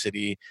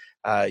animosity.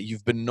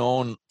 You've been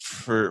known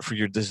for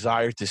your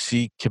desire to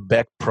see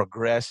Quebec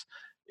progress,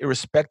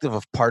 irrespective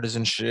of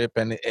partisanship.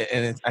 And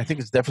I think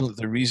it's definitely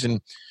the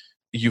reason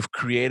you've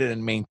created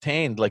and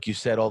maintained, like you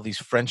said, all these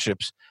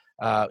friendships,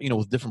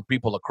 with different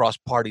people across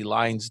party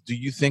lines. Do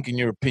you think, in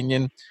your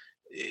opinion,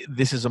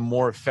 this is a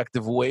more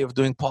effective way of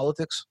doing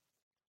politics?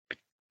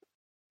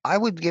 I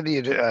would give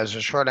you as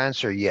a short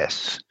answer,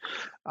 yes.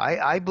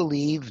 I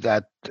believe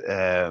that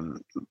um,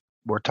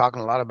 we're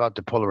talking a lot about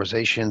the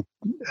polarization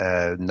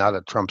now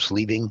that Trump's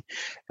leaving,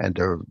 and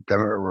the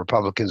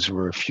Republicans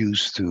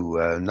refuse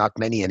to, not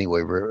many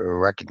anyway,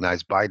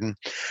 recognize Biden.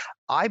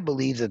 I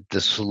believe that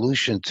the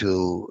solution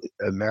to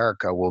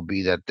America will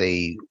be that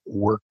they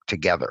work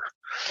together.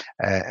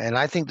 And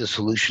I think the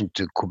solution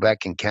to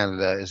Quebec and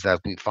Canada is that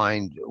we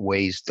find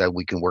ways that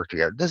we can work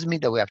together. It doesn't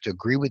mean that we have to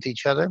agree with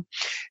each other.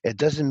 It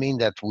doesn't mean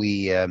that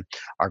we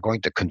are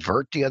going to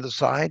convert the other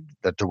side,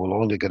 that there will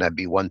only going to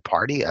be one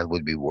party. That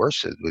would be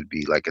worse. It would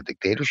be like a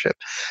dictatorship.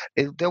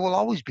 There will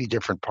always be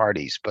different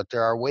parties, but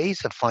there are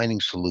ways of finding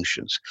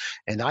solutions.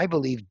 And I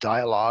believe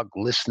dialogue,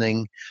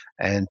 listening,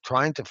 and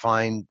trying to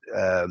find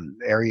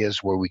areas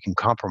where we can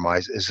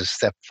compromise is a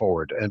step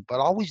forward. But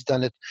always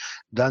done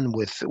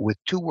with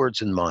two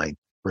words in mind: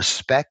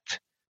 respect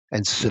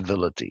and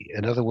civility.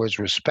 In other words,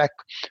 respect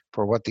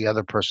for what the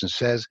other person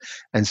says,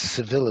 and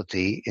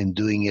civility in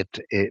doing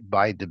it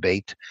by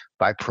debate,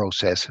 by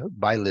process,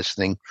 by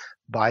listening,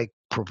 by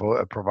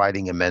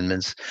providing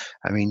amendments.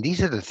 I mean,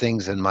 these are the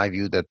things, in my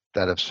view, that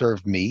have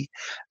served me.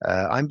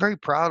 I'm very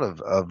proud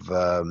of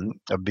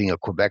being a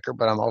Quebecer,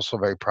 but I'm also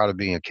very proud of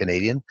being a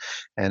Canadian.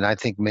 And I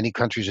think many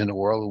countries in the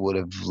world would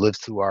have lived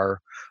through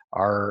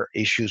our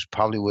issues,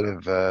 probably would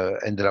have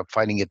ended up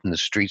fighting it in the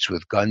streets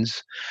with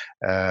guns.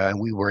 And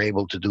we were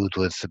able to do it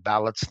with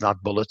ballots,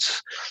 not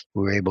bullets.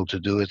 We were able to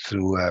do it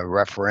through a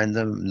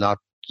referendum, not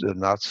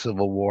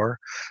civil war.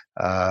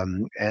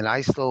 And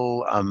I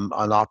still am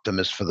an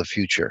optimist for the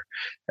future.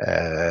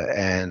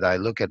 And I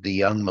look at the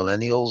young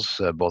millennials,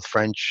 both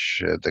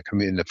French,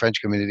 the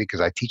French community,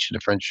 because I teach in the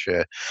French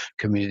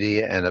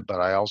community, but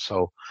I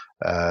also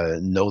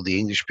know the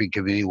English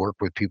speaking community, work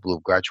with people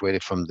who've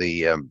graduated from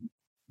the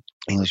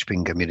English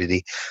speaking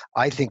community.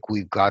 I think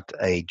we've got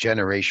a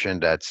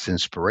generation that's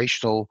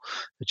inspirational,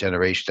 a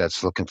generation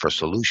that's looking for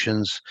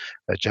solutions,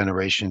 a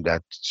generation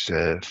that's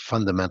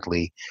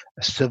fundamentally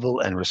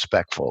civil and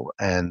respectful.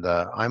 And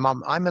I'm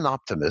an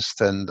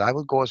optimist, and I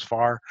would go as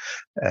far,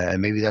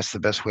 and maybe that's the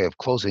best way of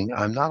closing.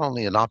 I'm not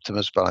only an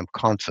optimist, but I'm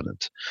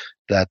confident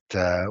that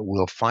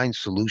we'll find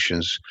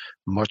solutions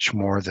much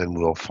more than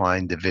we'll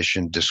find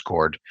division,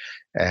 discord,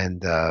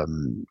 and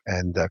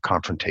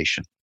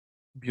confrontation.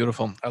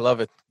 Beautiful. I love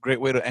it. Great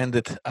way to end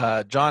it.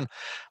 John,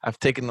 I've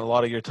taken a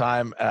lot of your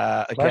time.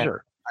 Again,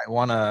 Pleasure. I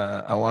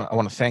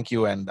wanna thank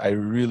you, and I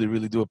really,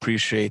 really do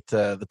appreciate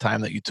the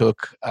time that you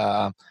took.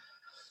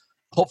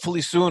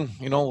 Hopefully soon,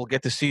 we'll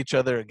get to see each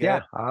other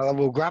again. Yeah,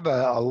 we'll grab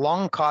a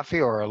long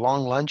coffee or a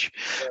long lunch,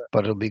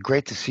 but it'll be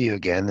great to see you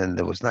again. And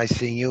it was nice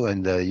seeing you,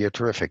 and you're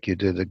terrific. You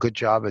did a good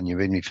job, and you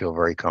made me feel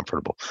very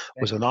comfortable.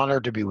 It was Thank an you. honor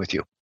to be with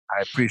you.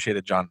 I appreciate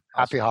it, John.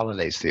 Happy Awesome.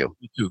 holidays to you.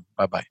 You too.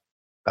 Bye bye.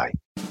 Bye.